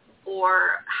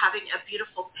 or having a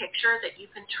beautiful picture that you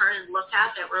can turn and look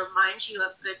at that reminds you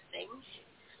of good things,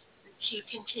 to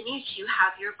continue to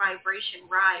have your vibration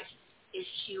rise is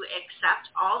to accept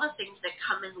all the things that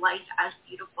come in life as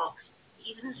beautiful,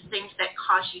 even the things that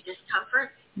cause you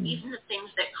discomfort, even the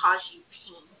things that cause you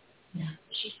pain. Yeah.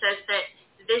 She says that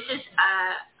this is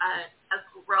a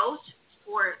growth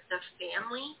for the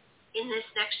family in this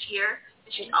next year.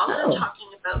 And she's also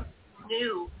talking about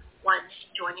new ones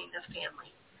joining the family.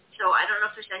 So I don't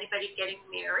know if there's anybody getting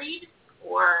married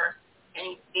or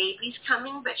any babies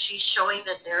coming, but she's showing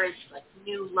that there is like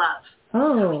new love.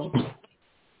 Oh,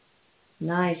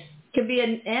 nice. Could be a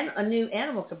new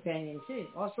animal companion too.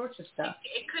 All sorts of stuff.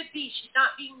 It could be. She's not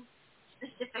being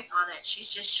specific on it. She's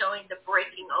just showing the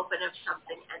breaking open of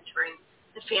something entering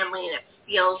the family, and it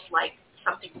feels like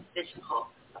something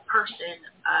physical, a person,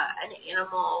 an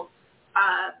animal,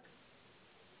 a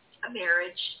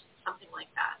marriage, something like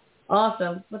that.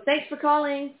 Awesome. Well, thanks for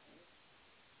calling.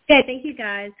 Okay, thank you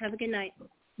guys. Have a good night.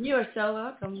 You are so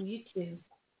welcome. You too.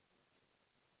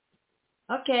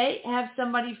 Okay, have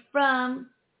somebody from,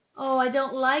 I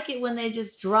don't like it when they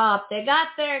just drop. They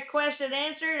got their question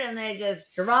answered and they just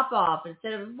drop off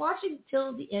instead of watching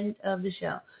till the end of the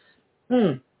show.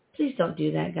 Please don't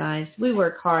do that, guys. We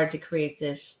work hard to create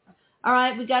this. All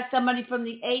right, we got somebody from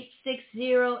the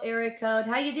 860 area code.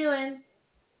 How you doing?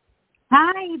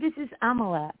 Hi, this is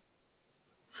Amala.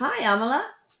 Hi, Amala.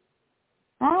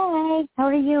 Hi, how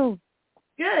are you?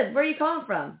 Good. Where are you calling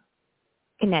from?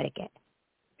 Connecticut.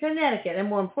 Connecticut. And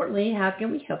more importantly, how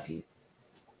can we help you?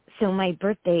 So my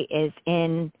birthday is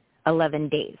in 11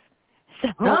 days. So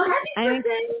happy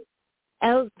birthday.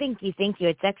 Oh, thank you.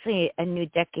 It's actually a new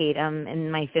decade. I'm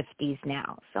in my 50s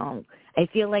now, so I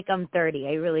feel like I'm 30.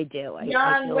 I really do.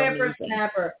 Young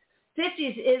whippersnapper.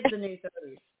 50s is the new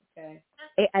 30s. Okay.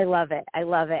 I love it.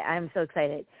 I'm so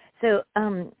excited. So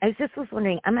I was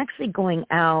wondering, I'm actually going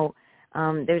out.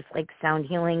 There's like sound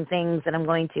healing things that I'm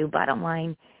going to. Bottom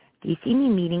line, do you see me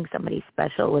meeting somebody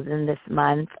special within this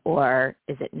month, or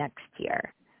is it next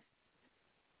year?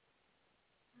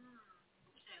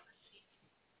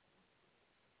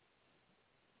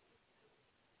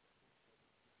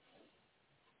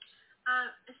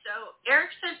 So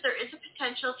Eric says there is a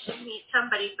potential to meet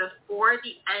somebody before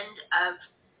the end of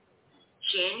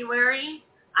January,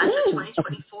 so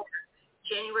 2024,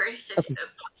 January 6th,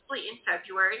 possibly in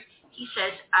February. He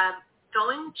says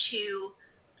going to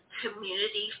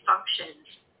community functions,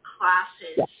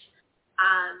 classes.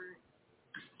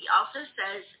 He also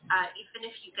says even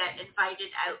if you get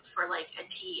invited out for like a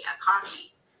tea, a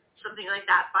coffee, something like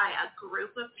that by a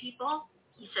group of people,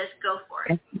 he says go for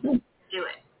it. Do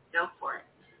it. Go for it.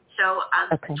 So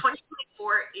 2024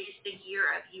 is the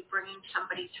year of you bringing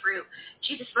somebody through.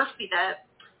 Gee, this must be the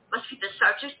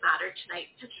subject matter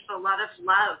tonight because there's a lot of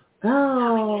love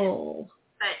coming in.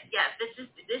 But yeah, this is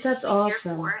That's the awesome. year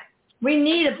for it. We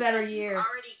need a better year.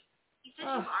 He said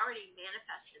you've already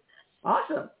manifested this.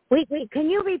 Awesome. Wait, can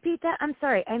you repeat that? I'm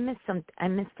sorry, I missed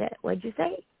it. What'd you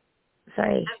say?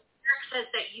 Sorry. Eric says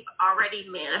that you've already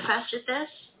manifested this.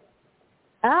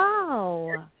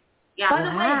 Oh. Yeah. By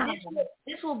the way,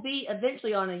 this will be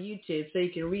eventually on a YouTube, so you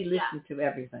can re-listen to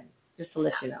everything. Just to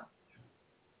let you know.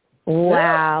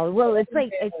 Wow. Well, it's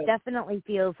like it definitely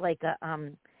feels like a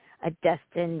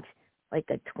destined, like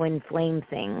a twin flame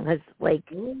thing. It's like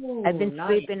I've been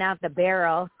sweeping out the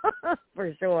barrel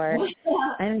for sure.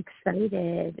 I'm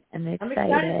excited. I'm excited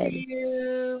for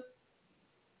you.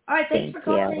 All right, thanks for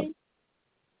calling.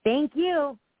 Thank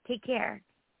you. Take care.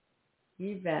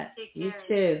 You bet. You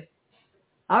too.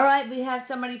 All right, we have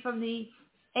somebody from the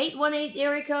 818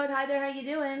 area code. Hi there, how you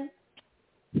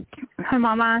doing? Hi,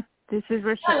 Mama. This is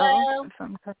Rochelle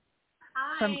from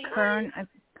Kern.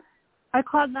 I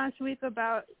called last week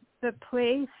about the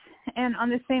place, and on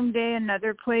the same day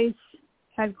another place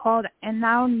had called, and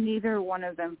now neither one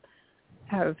of them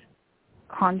have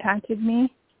contacted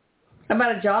me.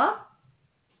 About a job?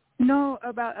 No,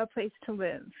 about a place to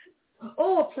live.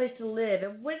 Oh, a place to live.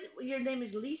 And your name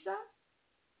is Lisa?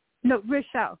 No,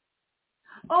 Rochelle.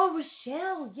 Oh,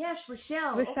 Rochelle. Yes,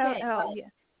 Rochelle. Rochelle okay. L. Yes.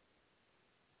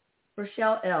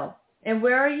 Rochelle L. And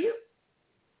where are you?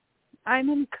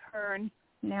 I'm in Kern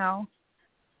now.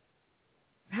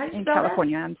 How do you in spell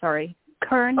California. that? I'm sorry.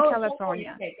 Kern,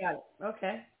 California. Okay, got it.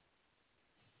 Okay.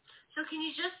 So can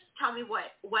you just tell me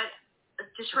what?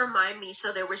 Just remind me.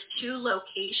 So there was 2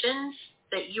 locations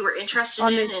that you were interested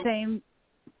on in. The same.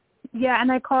 Yeah,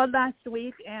 and I called last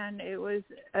week, and it was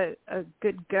a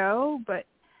good go, but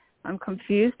I'm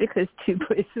confused because 2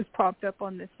 places popped up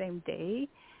on the same day,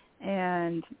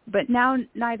 but now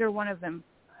neither one of them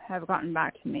have gotten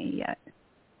back to me yet.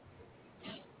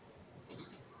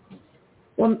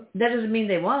 Well, that doesn't mean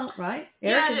they won't, right?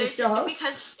 Eric,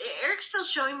 because Eric's still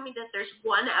showing me that there's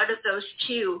 1 out of those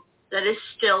 2 that is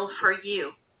still for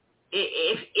you.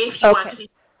 If you want to,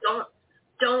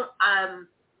 don't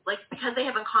like because they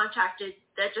haven't contacted,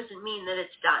 that doesn't mean that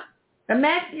it's done.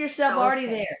 Imagine yourself already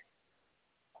there.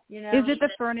 You know, is it the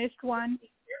furnished one? Be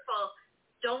careful.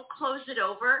 Don't close it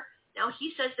over. Now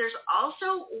he says there's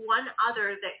also 1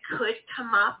 other that could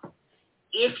come up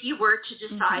if you were to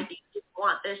decide that you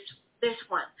want this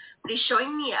one. But he's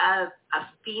showing me a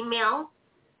female.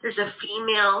 There's a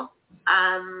female,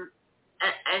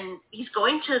 and he's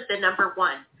going to the number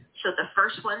 1. So the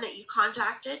first one that you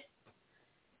contacted.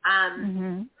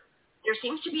 There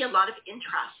seems to be a lot of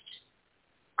interest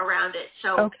around it.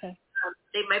 So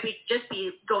they might just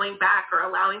be going back or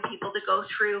allowing people to go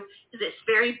through because it's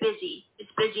very busy. It's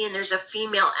busy and there's a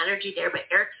female energy there. But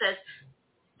Eric says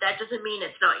that doesn't mean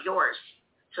it's not yours.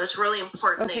 So it's really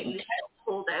important that you still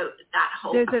hold out that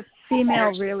hope. There's a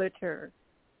female realtor.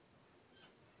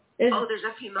 There's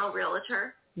a female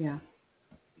realtor? Yeah.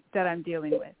 That I'm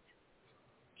dealing with.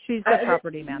 She's the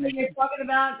property manager. You're talking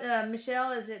about,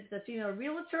 Michelle, is it the female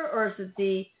realtor or is it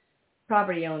the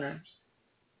property owner?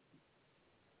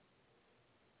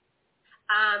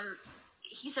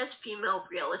 He says female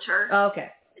realtor. Oh,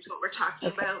 okay. Is what we're talking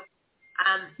about.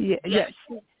 Yes.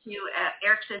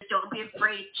 Eric says, don't be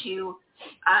afraid to.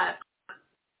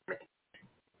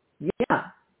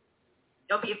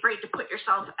 Don't be afraid to put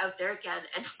yourself out there again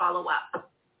and follow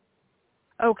up.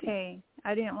 Okay.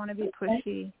 I didn't want to be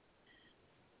pushy.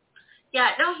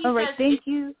 Yeah, no, he All right, says. Thank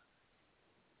you.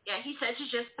 Yeah, he said to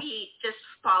just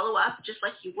follow up, just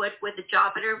like you would with a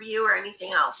job interview or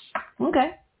anything else.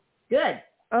 Okay. Good.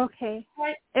 Okay.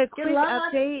 Right. A quick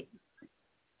update.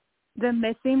 The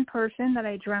missing person that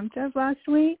I dreamt of last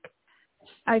week,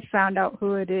 I found out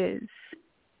who it is.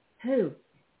 Who?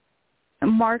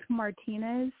 Mark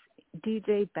Martinez,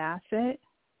 DJ Bassett.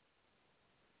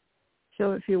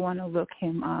 So if you want to look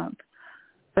him up.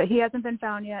 But he hasn't been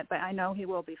found yet, but I know he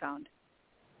will be found.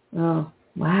 Oh,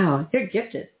 wow. You're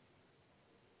gifted.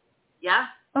 Yeah.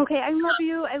 Okay, I love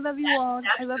you. I love you all.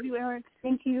 I love you, Eric.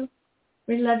 Thank you.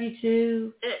 We love you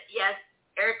too. Yes,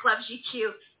 Eric loves you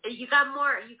too. You got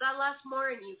more. You got lots more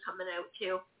in you coming out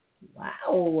too.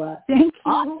 Wow. Thank you.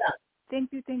 Awesome.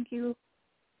 Thank you.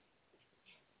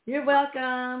 You're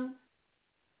welcome.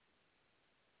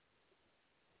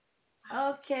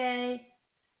 Okay.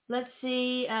 Let's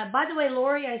see. By the way,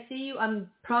 Lori, I see you. I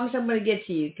promise I'm going to get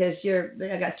to you because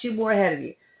I got two more ahead of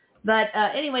you. But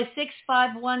anyway,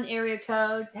 651 area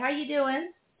code. How you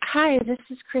doing? Hi, this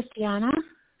is Christiana.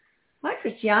 Hi,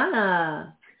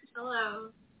 Christiana. Hello.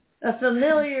 A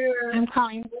familiar I'm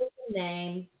calling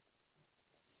name.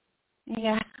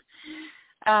 Yeah.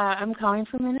 I'm calling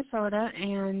from Minnesota,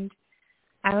 and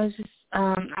I was just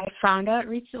I found out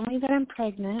recently that I'm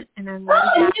pregnant, and I'm really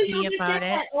happy about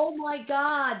it. Oh my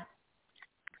God!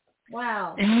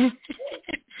 Wow.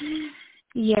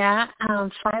 Yeah, 5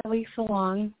 weeks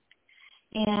along,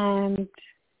 and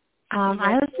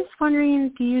I was just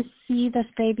wondering, do you see this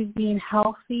baby being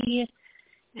healthy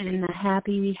and a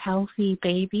happy, healthy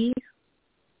baby?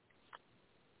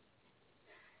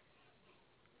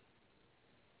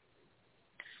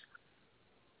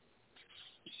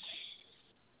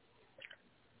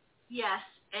 Yes,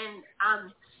 and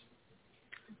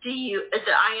do you?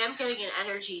 I am getting an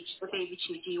energy to the baby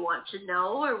too. Do you want to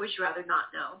know, or would you rather not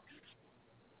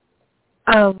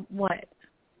know? What?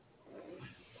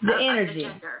 The energy. The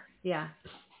gender. Yeah.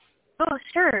 Oh,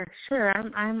 sure.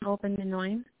 I'm open to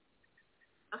knowing.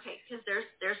 Okay, because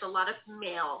there's a lot of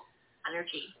male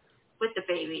energy with the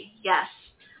baby. Yes.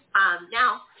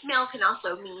 Now, male can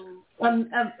also mean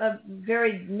a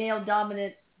very male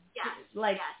dominant. Yes.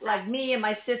 Like me and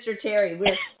my sister Terry,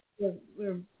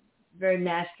 we're very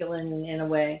masculine in a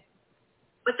way.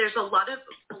 But there's a lot of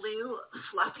blue,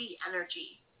 fluffy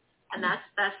energy, and that's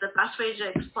the best way to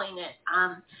explain it.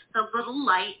 The little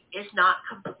light is not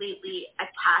completely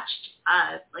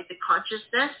attached, like the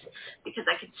consciousness, because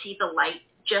I can see the light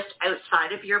just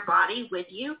outside of your body with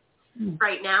you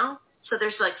right now. So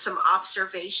there's like some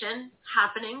observation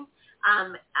happening.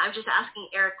 I'm just asking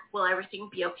Eric, will everything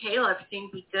be okay? Will everything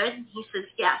be good? And he says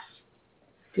yes.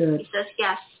 Good. He says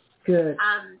yes. Good.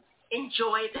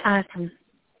 Enjoy this. Awesome.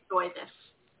 Enjoy this.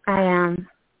 I am.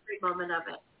 Every moment of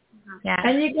it. Mm-hmm. Yeah.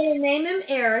 And you're going to name him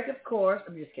Eric, of course.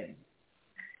 I'm just kidding.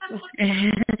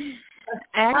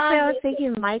 Actually, I was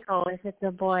thinking Michael if it's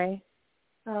a boy.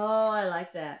 Oh, I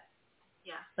like that.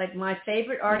 Yeah. Like my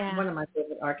favorite one of my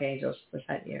favorite archangels was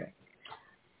that Eric.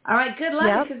 All right, good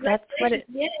luck. Yep, that's what it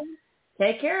is.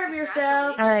 Take care of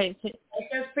yourself. All right. Take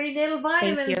those prenatal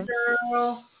vitamins,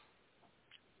 girl.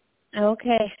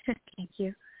 Okay. Thank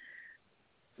you.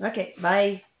 Okay,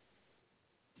 bye.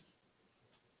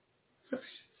 Oops.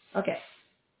 Okay.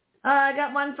 I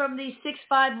got one from the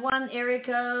 651 area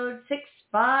code.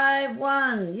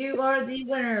 651. You are the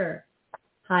winner.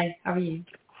 Hi, how are you?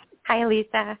 Hi,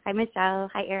 Lisa. Hi, Michelle.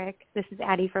 Hi, Eric. This is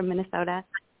Addie from Minnesota.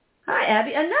 Hi,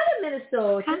 Abby. Another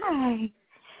Minnesota. Hi.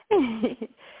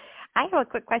 I have a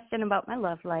quick question about my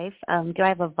love life. Do I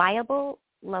have a viable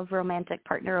love romantic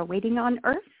partner awaiting on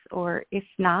Earth? Or if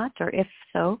not, or if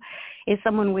so, is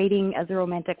someone waiting as a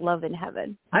romantic love in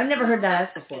heaven? I've never heard that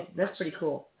asked before. That's pretty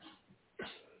cool.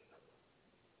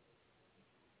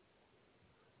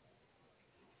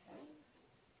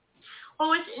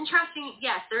 Oh, it's interesting.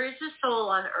 Yes, there is a soul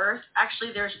on Earth.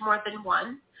 Actually, there's more than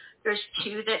one. There's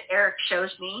two that Eric shows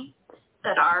me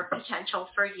that are potential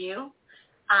for you.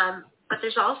 But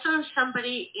there's also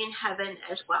somebody in heaven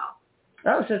as well.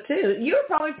 Oh, so two. You were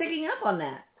probably picking up on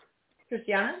that,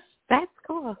 Christiana. That's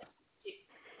cool.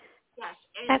 Yes.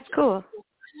 And that's cool.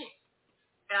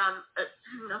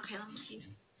 Okay, let me see.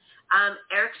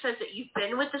 Eric says that you've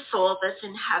been with the soul that's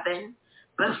in heaven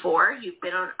before. You've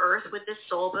been on Earth with this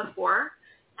soul before,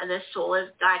 and this soul is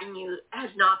guiding you, has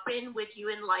not been with you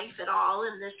in life at all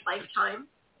in this lifetime.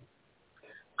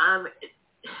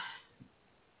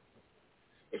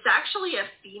 It's actually a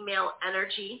female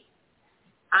energy.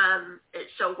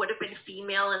 So it would have been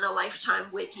female in a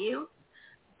lifetime with you,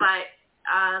 but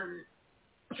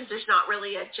because there's not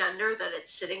really a gender that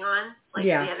it's sitting on, like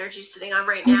the energy's sitting on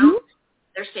right now.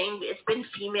 They're saying it's been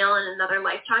female in another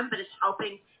lifetime, but it's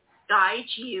helping guide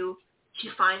you to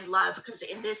find love, because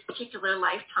in this particular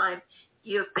lifetime,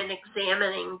 you have been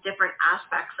examining different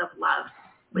aspects of love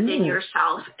within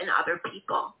yourself and other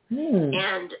people.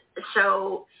 And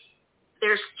so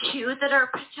there's two that are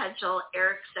potential.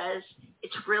 Eric says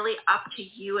it's really up to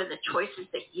you and the choices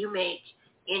that you make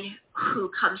in who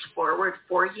comes forward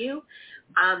for you.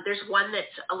 There's one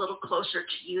that's a little closer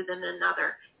to you than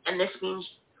another, and this means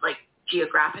like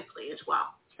geographically as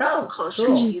well. Closer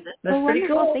to you than That's pretty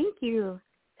cool. Thank you.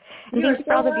 And thank you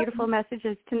for all the beautiful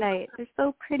messages tonight. They're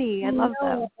so pretty. I love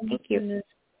them. Thank you.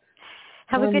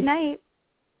 Have a good night.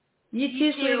 You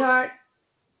too, sweetheart.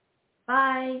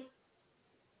 Bye.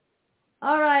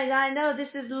 All right, I know this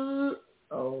is...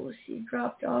 Oh, she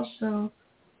dropped also.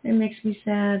 It makes me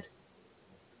sad.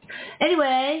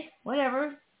 Anyway,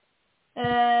 whatever.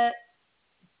 No,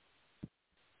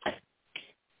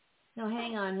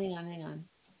 hang on.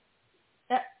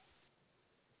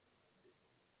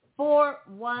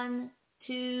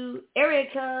 412 area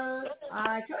code.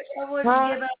 I told you I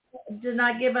wouldn't did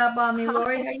not give up on me,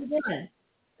 Lori. How you doing?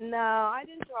 No, I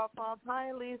didn't drop off.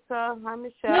 Hi, Lisa. Hi,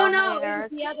 Michelle. No, Hi, it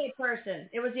was the other person.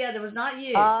 It was not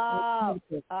you. Oh,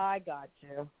 I got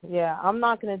you. Yeah, I'm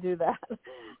not going to do that.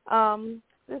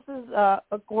 This is,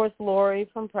 of course, Lori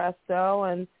from Presto,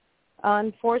 and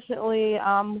unfortunately,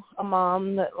 I'm a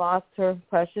mom that lost her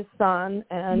precious son,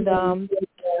 and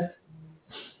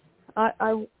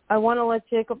I want to let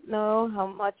Jacob know how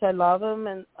much I love him,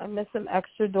 and I miss him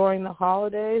extra during the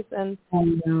holidays, and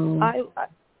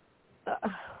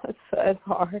it's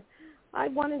hard. I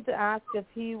wanted to ask if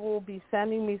he will be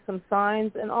sending me some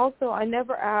signs, and also I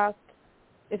never asked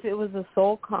if it was a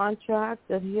soul contract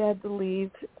that he had to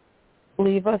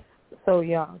leave us so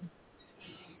young.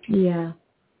 Yeah.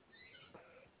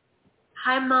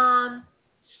 Hi, Mom.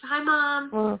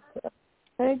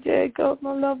 Hey, Jacob.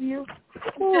 I love you.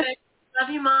 Okay. Love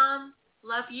you, Mom.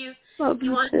 Love you. Love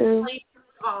you want too. to say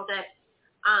all that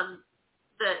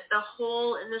the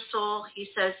hole in the soul, he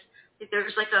says that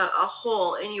there's like a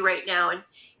hole in you right now, and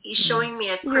he's showing me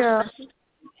a Christmas and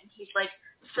he's like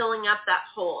filling up that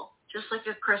hole, just like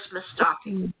a Christmas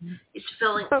stocking. He's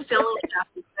filling it up as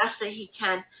best that he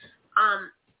can.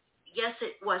 Yes,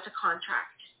 it was a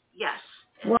contract. Yes.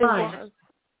 Why?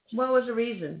 What was the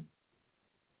reason?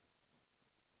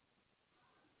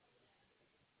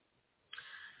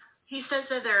 He says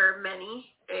that there are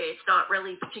many. It's not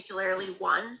really particularly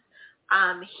one.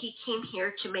 He came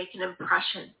here to make an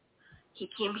impression. He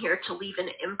came here to leave an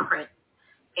imprint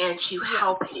and to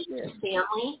help his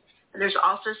family. And there's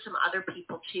also some other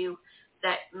people, too,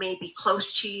 that may be close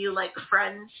to you, like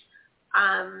friends.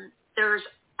 There's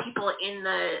people in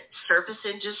the service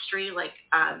industry, like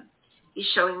he's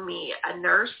showing me a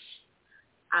nurse,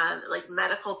 like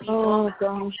medical people. Oh,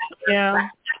 gosh. Yeah.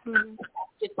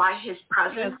 By his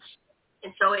presence.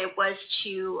 And so it was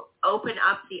to open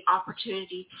up the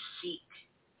opportunity to seek.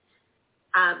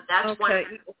 That's one,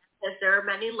 because there are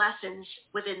many lessons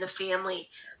within the family.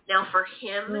 Now for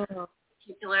him,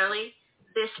 particularly,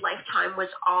 this lifetime was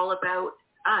all about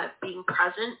being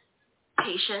present,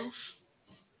 patience,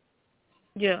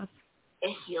 and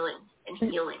healing.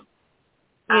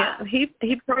 Yeah, he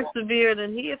persevered,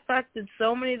 and he affected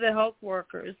so many of the health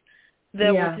workers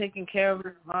that were taking care of him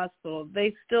in the hospital.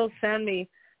 They still send me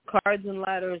cards and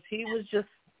letters. He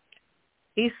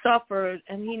suffered,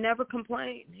 and he never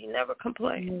complained. He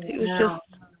was just a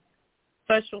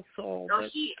special soul. No,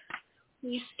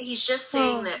 he's just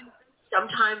saying that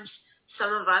sometimes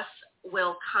some of us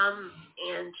will come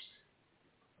and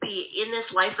be in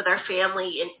this life with our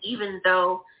family, and even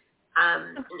though,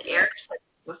 and Eric said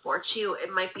before too,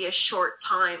 it might be a short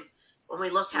time when we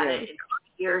look at it in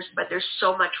years, but there's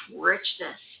so much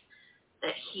richness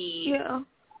that he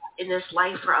in this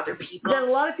life for other people. There's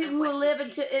a lot of people who live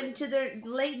into their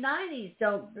late 90s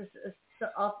don't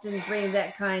often bring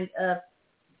that kind of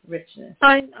richness.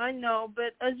 I know,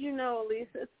 but as you know, Elise,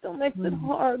 it still makes it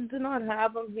hard to not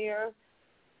have him here.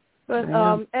 But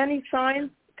any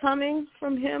signs coming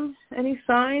from him? Any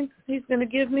signs he's going to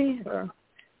give me? Or?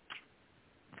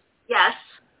 Yes.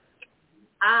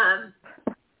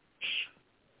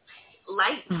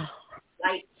 Lights,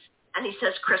 and he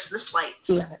says Christmas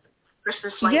lights.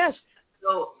 Christmas lights. Yes.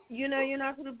 So, you're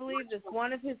not going to believe this.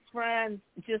 One of his friends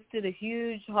just did a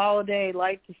huge holiday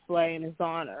light display in his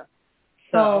honor.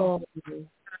 So,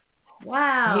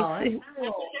 wow. All right.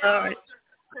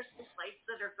 Christmas lights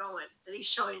that are going that he's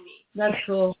showing me. That's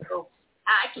cool. So,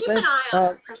 keep an eye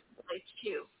on Christmas lights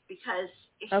too, because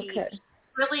he's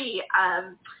really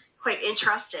quite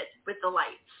interested with the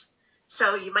lights.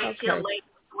 So you might see a light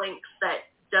that blinks that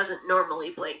doesn't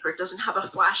normally blink or doesn't have a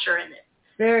flasher in it.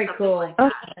 Very cool. Like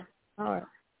that. All right.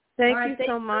 Thank you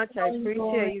so much. I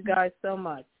appreciate you guys so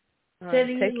much.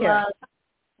 Take care.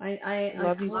 I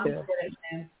love you totally too. get it,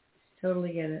 man.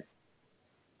 Totally get it.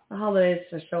 The holidays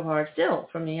are so hard still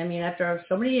for me. I mean, after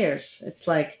so many years, it's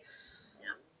like,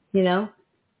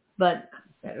 but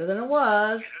better than it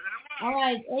was. All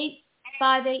right,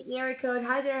 858 area code.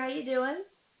 Hi there. How you doing?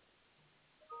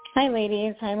 Hi,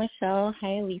 ladies. Hi, Michelle.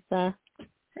 Hi, Lisa.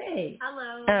 Hey.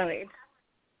 Hello.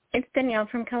 It's Danielle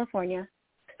from California.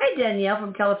 Hey, Danielle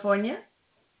from California.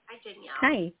 Hi, Danielle.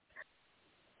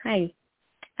 Hi.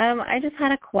 I just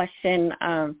had a question.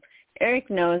 Eric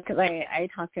knows because I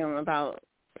talk to him about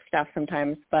stuff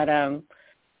sometimes, but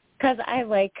because I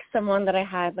like someone that I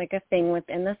had like a thing with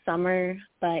in the summer,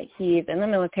 but he's in the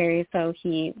military, so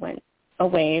he went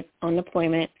away on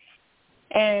deployment,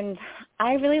 and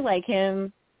I really like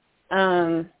him.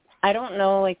 I don't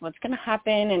know like what's gonna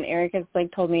happen, and Eric has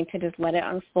like told me to just let it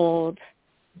unfold,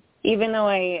 even though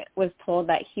I was told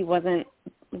that he wasn't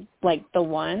like the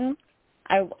one.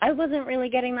 I wasn't really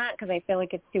getting that because I feel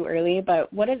like it's too early.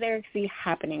 But what does Eric see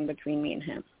happening between me and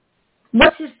him?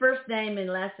 What's his first name and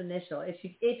last initial, if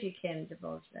you can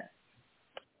divulge that?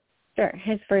 Sure.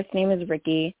 His first name is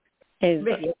Ricky. His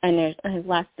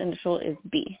last initial is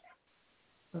B.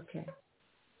 Okay.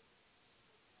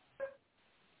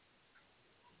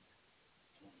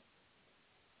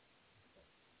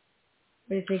 What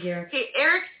do you think, Eric? Okay,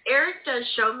 Eric does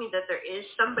show me that there is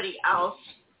somebody else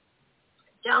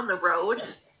down the road.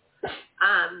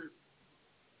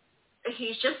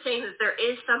 He's just saying that there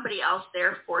is somebody else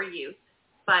there for you,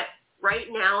 but right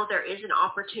now there is an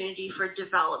opportunity for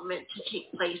development to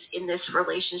take place in this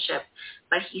relationship.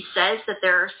 But he says that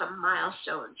there are some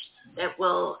milestones that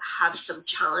will have some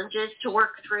challenges to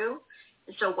work through.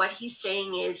 And so what he's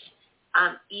saying is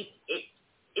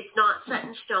it's not set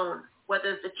in stone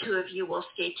whether the two of you will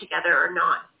stay together or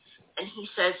not. And he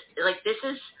says, like, this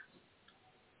is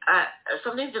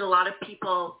something that a lot of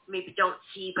people maybe don't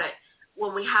see, but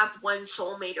when we have one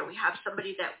soulmate or we have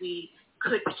somebody that we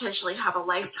could potentially have a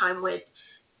lifetime with,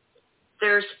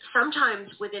 there's sometimes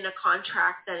within a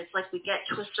contract that it's like we get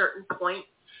to a certain point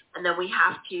and then we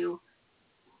have to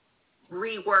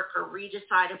rework or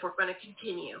redecide if we're going to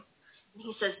continue. And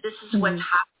he says this is what's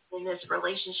happening in this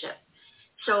relationship.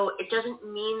 So it doesn't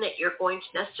mean that you're going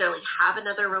to necessarily have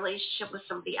another relationship with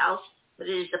somebody else, but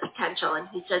it is the potential. And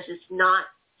he says it's not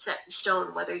set in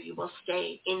stone whether you will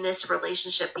stay in this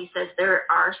relationship. He says there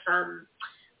are some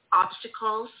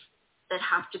obstacles that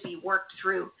have to be worked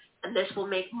through, and this will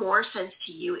make more sense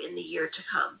to you in the year to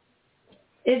come.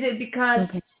 Is it because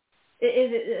is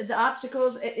it the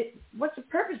obstacles? What's the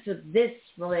purpose of this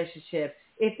relationship?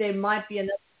 If there might be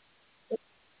another,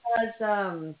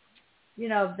 because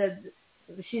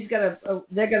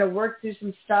they're gonna work through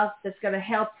some stuff that's gonna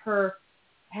help her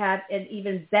have an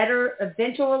even better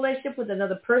eventual relationship with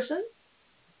another person?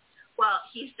 Well,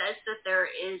 he says that there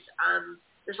is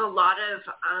there's a lot of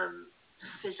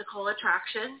physical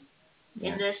attraction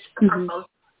in this from both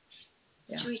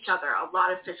to each other, a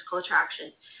lot of physical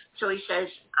attraction. So he says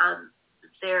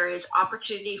there is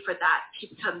opportunity for that to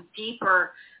become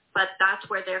deeper, but that's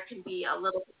where there can be a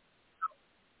little bit.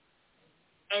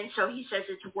 And so he says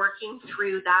it's working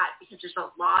through that because there's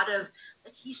a lot of,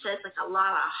 like he says, like a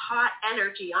lot of hot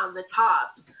energy on the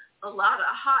top, a lot of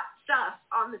hot stuff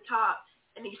on the top.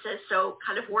 And he says, so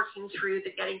kind of working through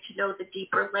the getting to know the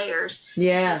deeper layers.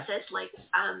 Yeah. He says like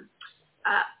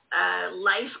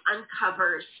life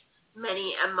uncovers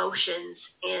many emotions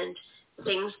and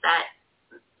things that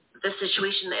the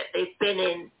situation that they've been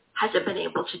in hasn't been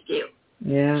able to do.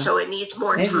 Yeah. So it needs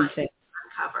more time to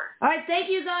uncover. All right, thank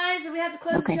you guys. We have to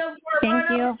close the show before Thank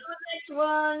you. The next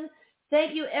one.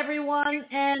 Thank you, everyone.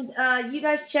 And you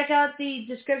guys check out the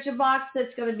description box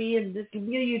that's going to be in this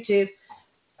YouTube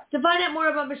to find out more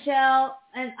about Michelle.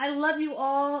 And I love you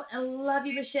all. I love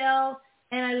you, Michelle.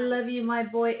 And I love you, my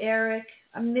boy, Eric.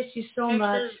 I miss you so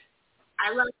much.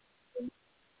 I love you.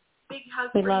 Big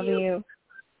hug we for love you,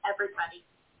 everybody.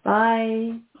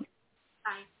 Bye.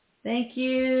 Bye. Thank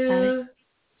you.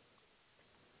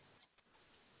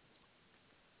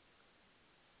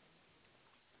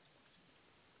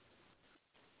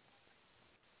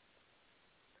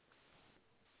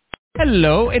 Bye.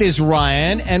 Hello, it is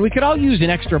Ryan, and we could all use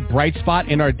an extra bright spot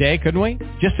in our day, couldn't we?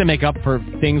 Just to make up for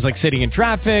things like sitting in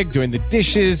traffic, doing the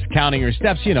dishes, counting your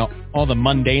steps, you know, all the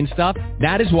mundane stuff.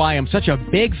 That is why I'm such a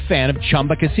big fan of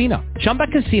Chumba Casino. Chumba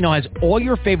Casino has all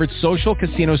your favorite social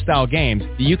casino-style games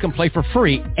that you can play for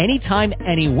free anytime,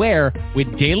 anywhere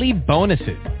with daily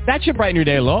bonuses. That should brighten your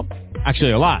day a little.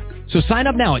 Actually, a lot. So sign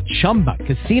up now at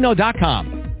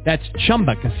ChumbaCasino.com. That's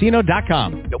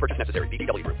ChumbaCasino.com. No purchase necessary.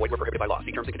 VGW Group. Void where prohibited by law.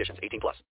 See terms and conditions. 18+.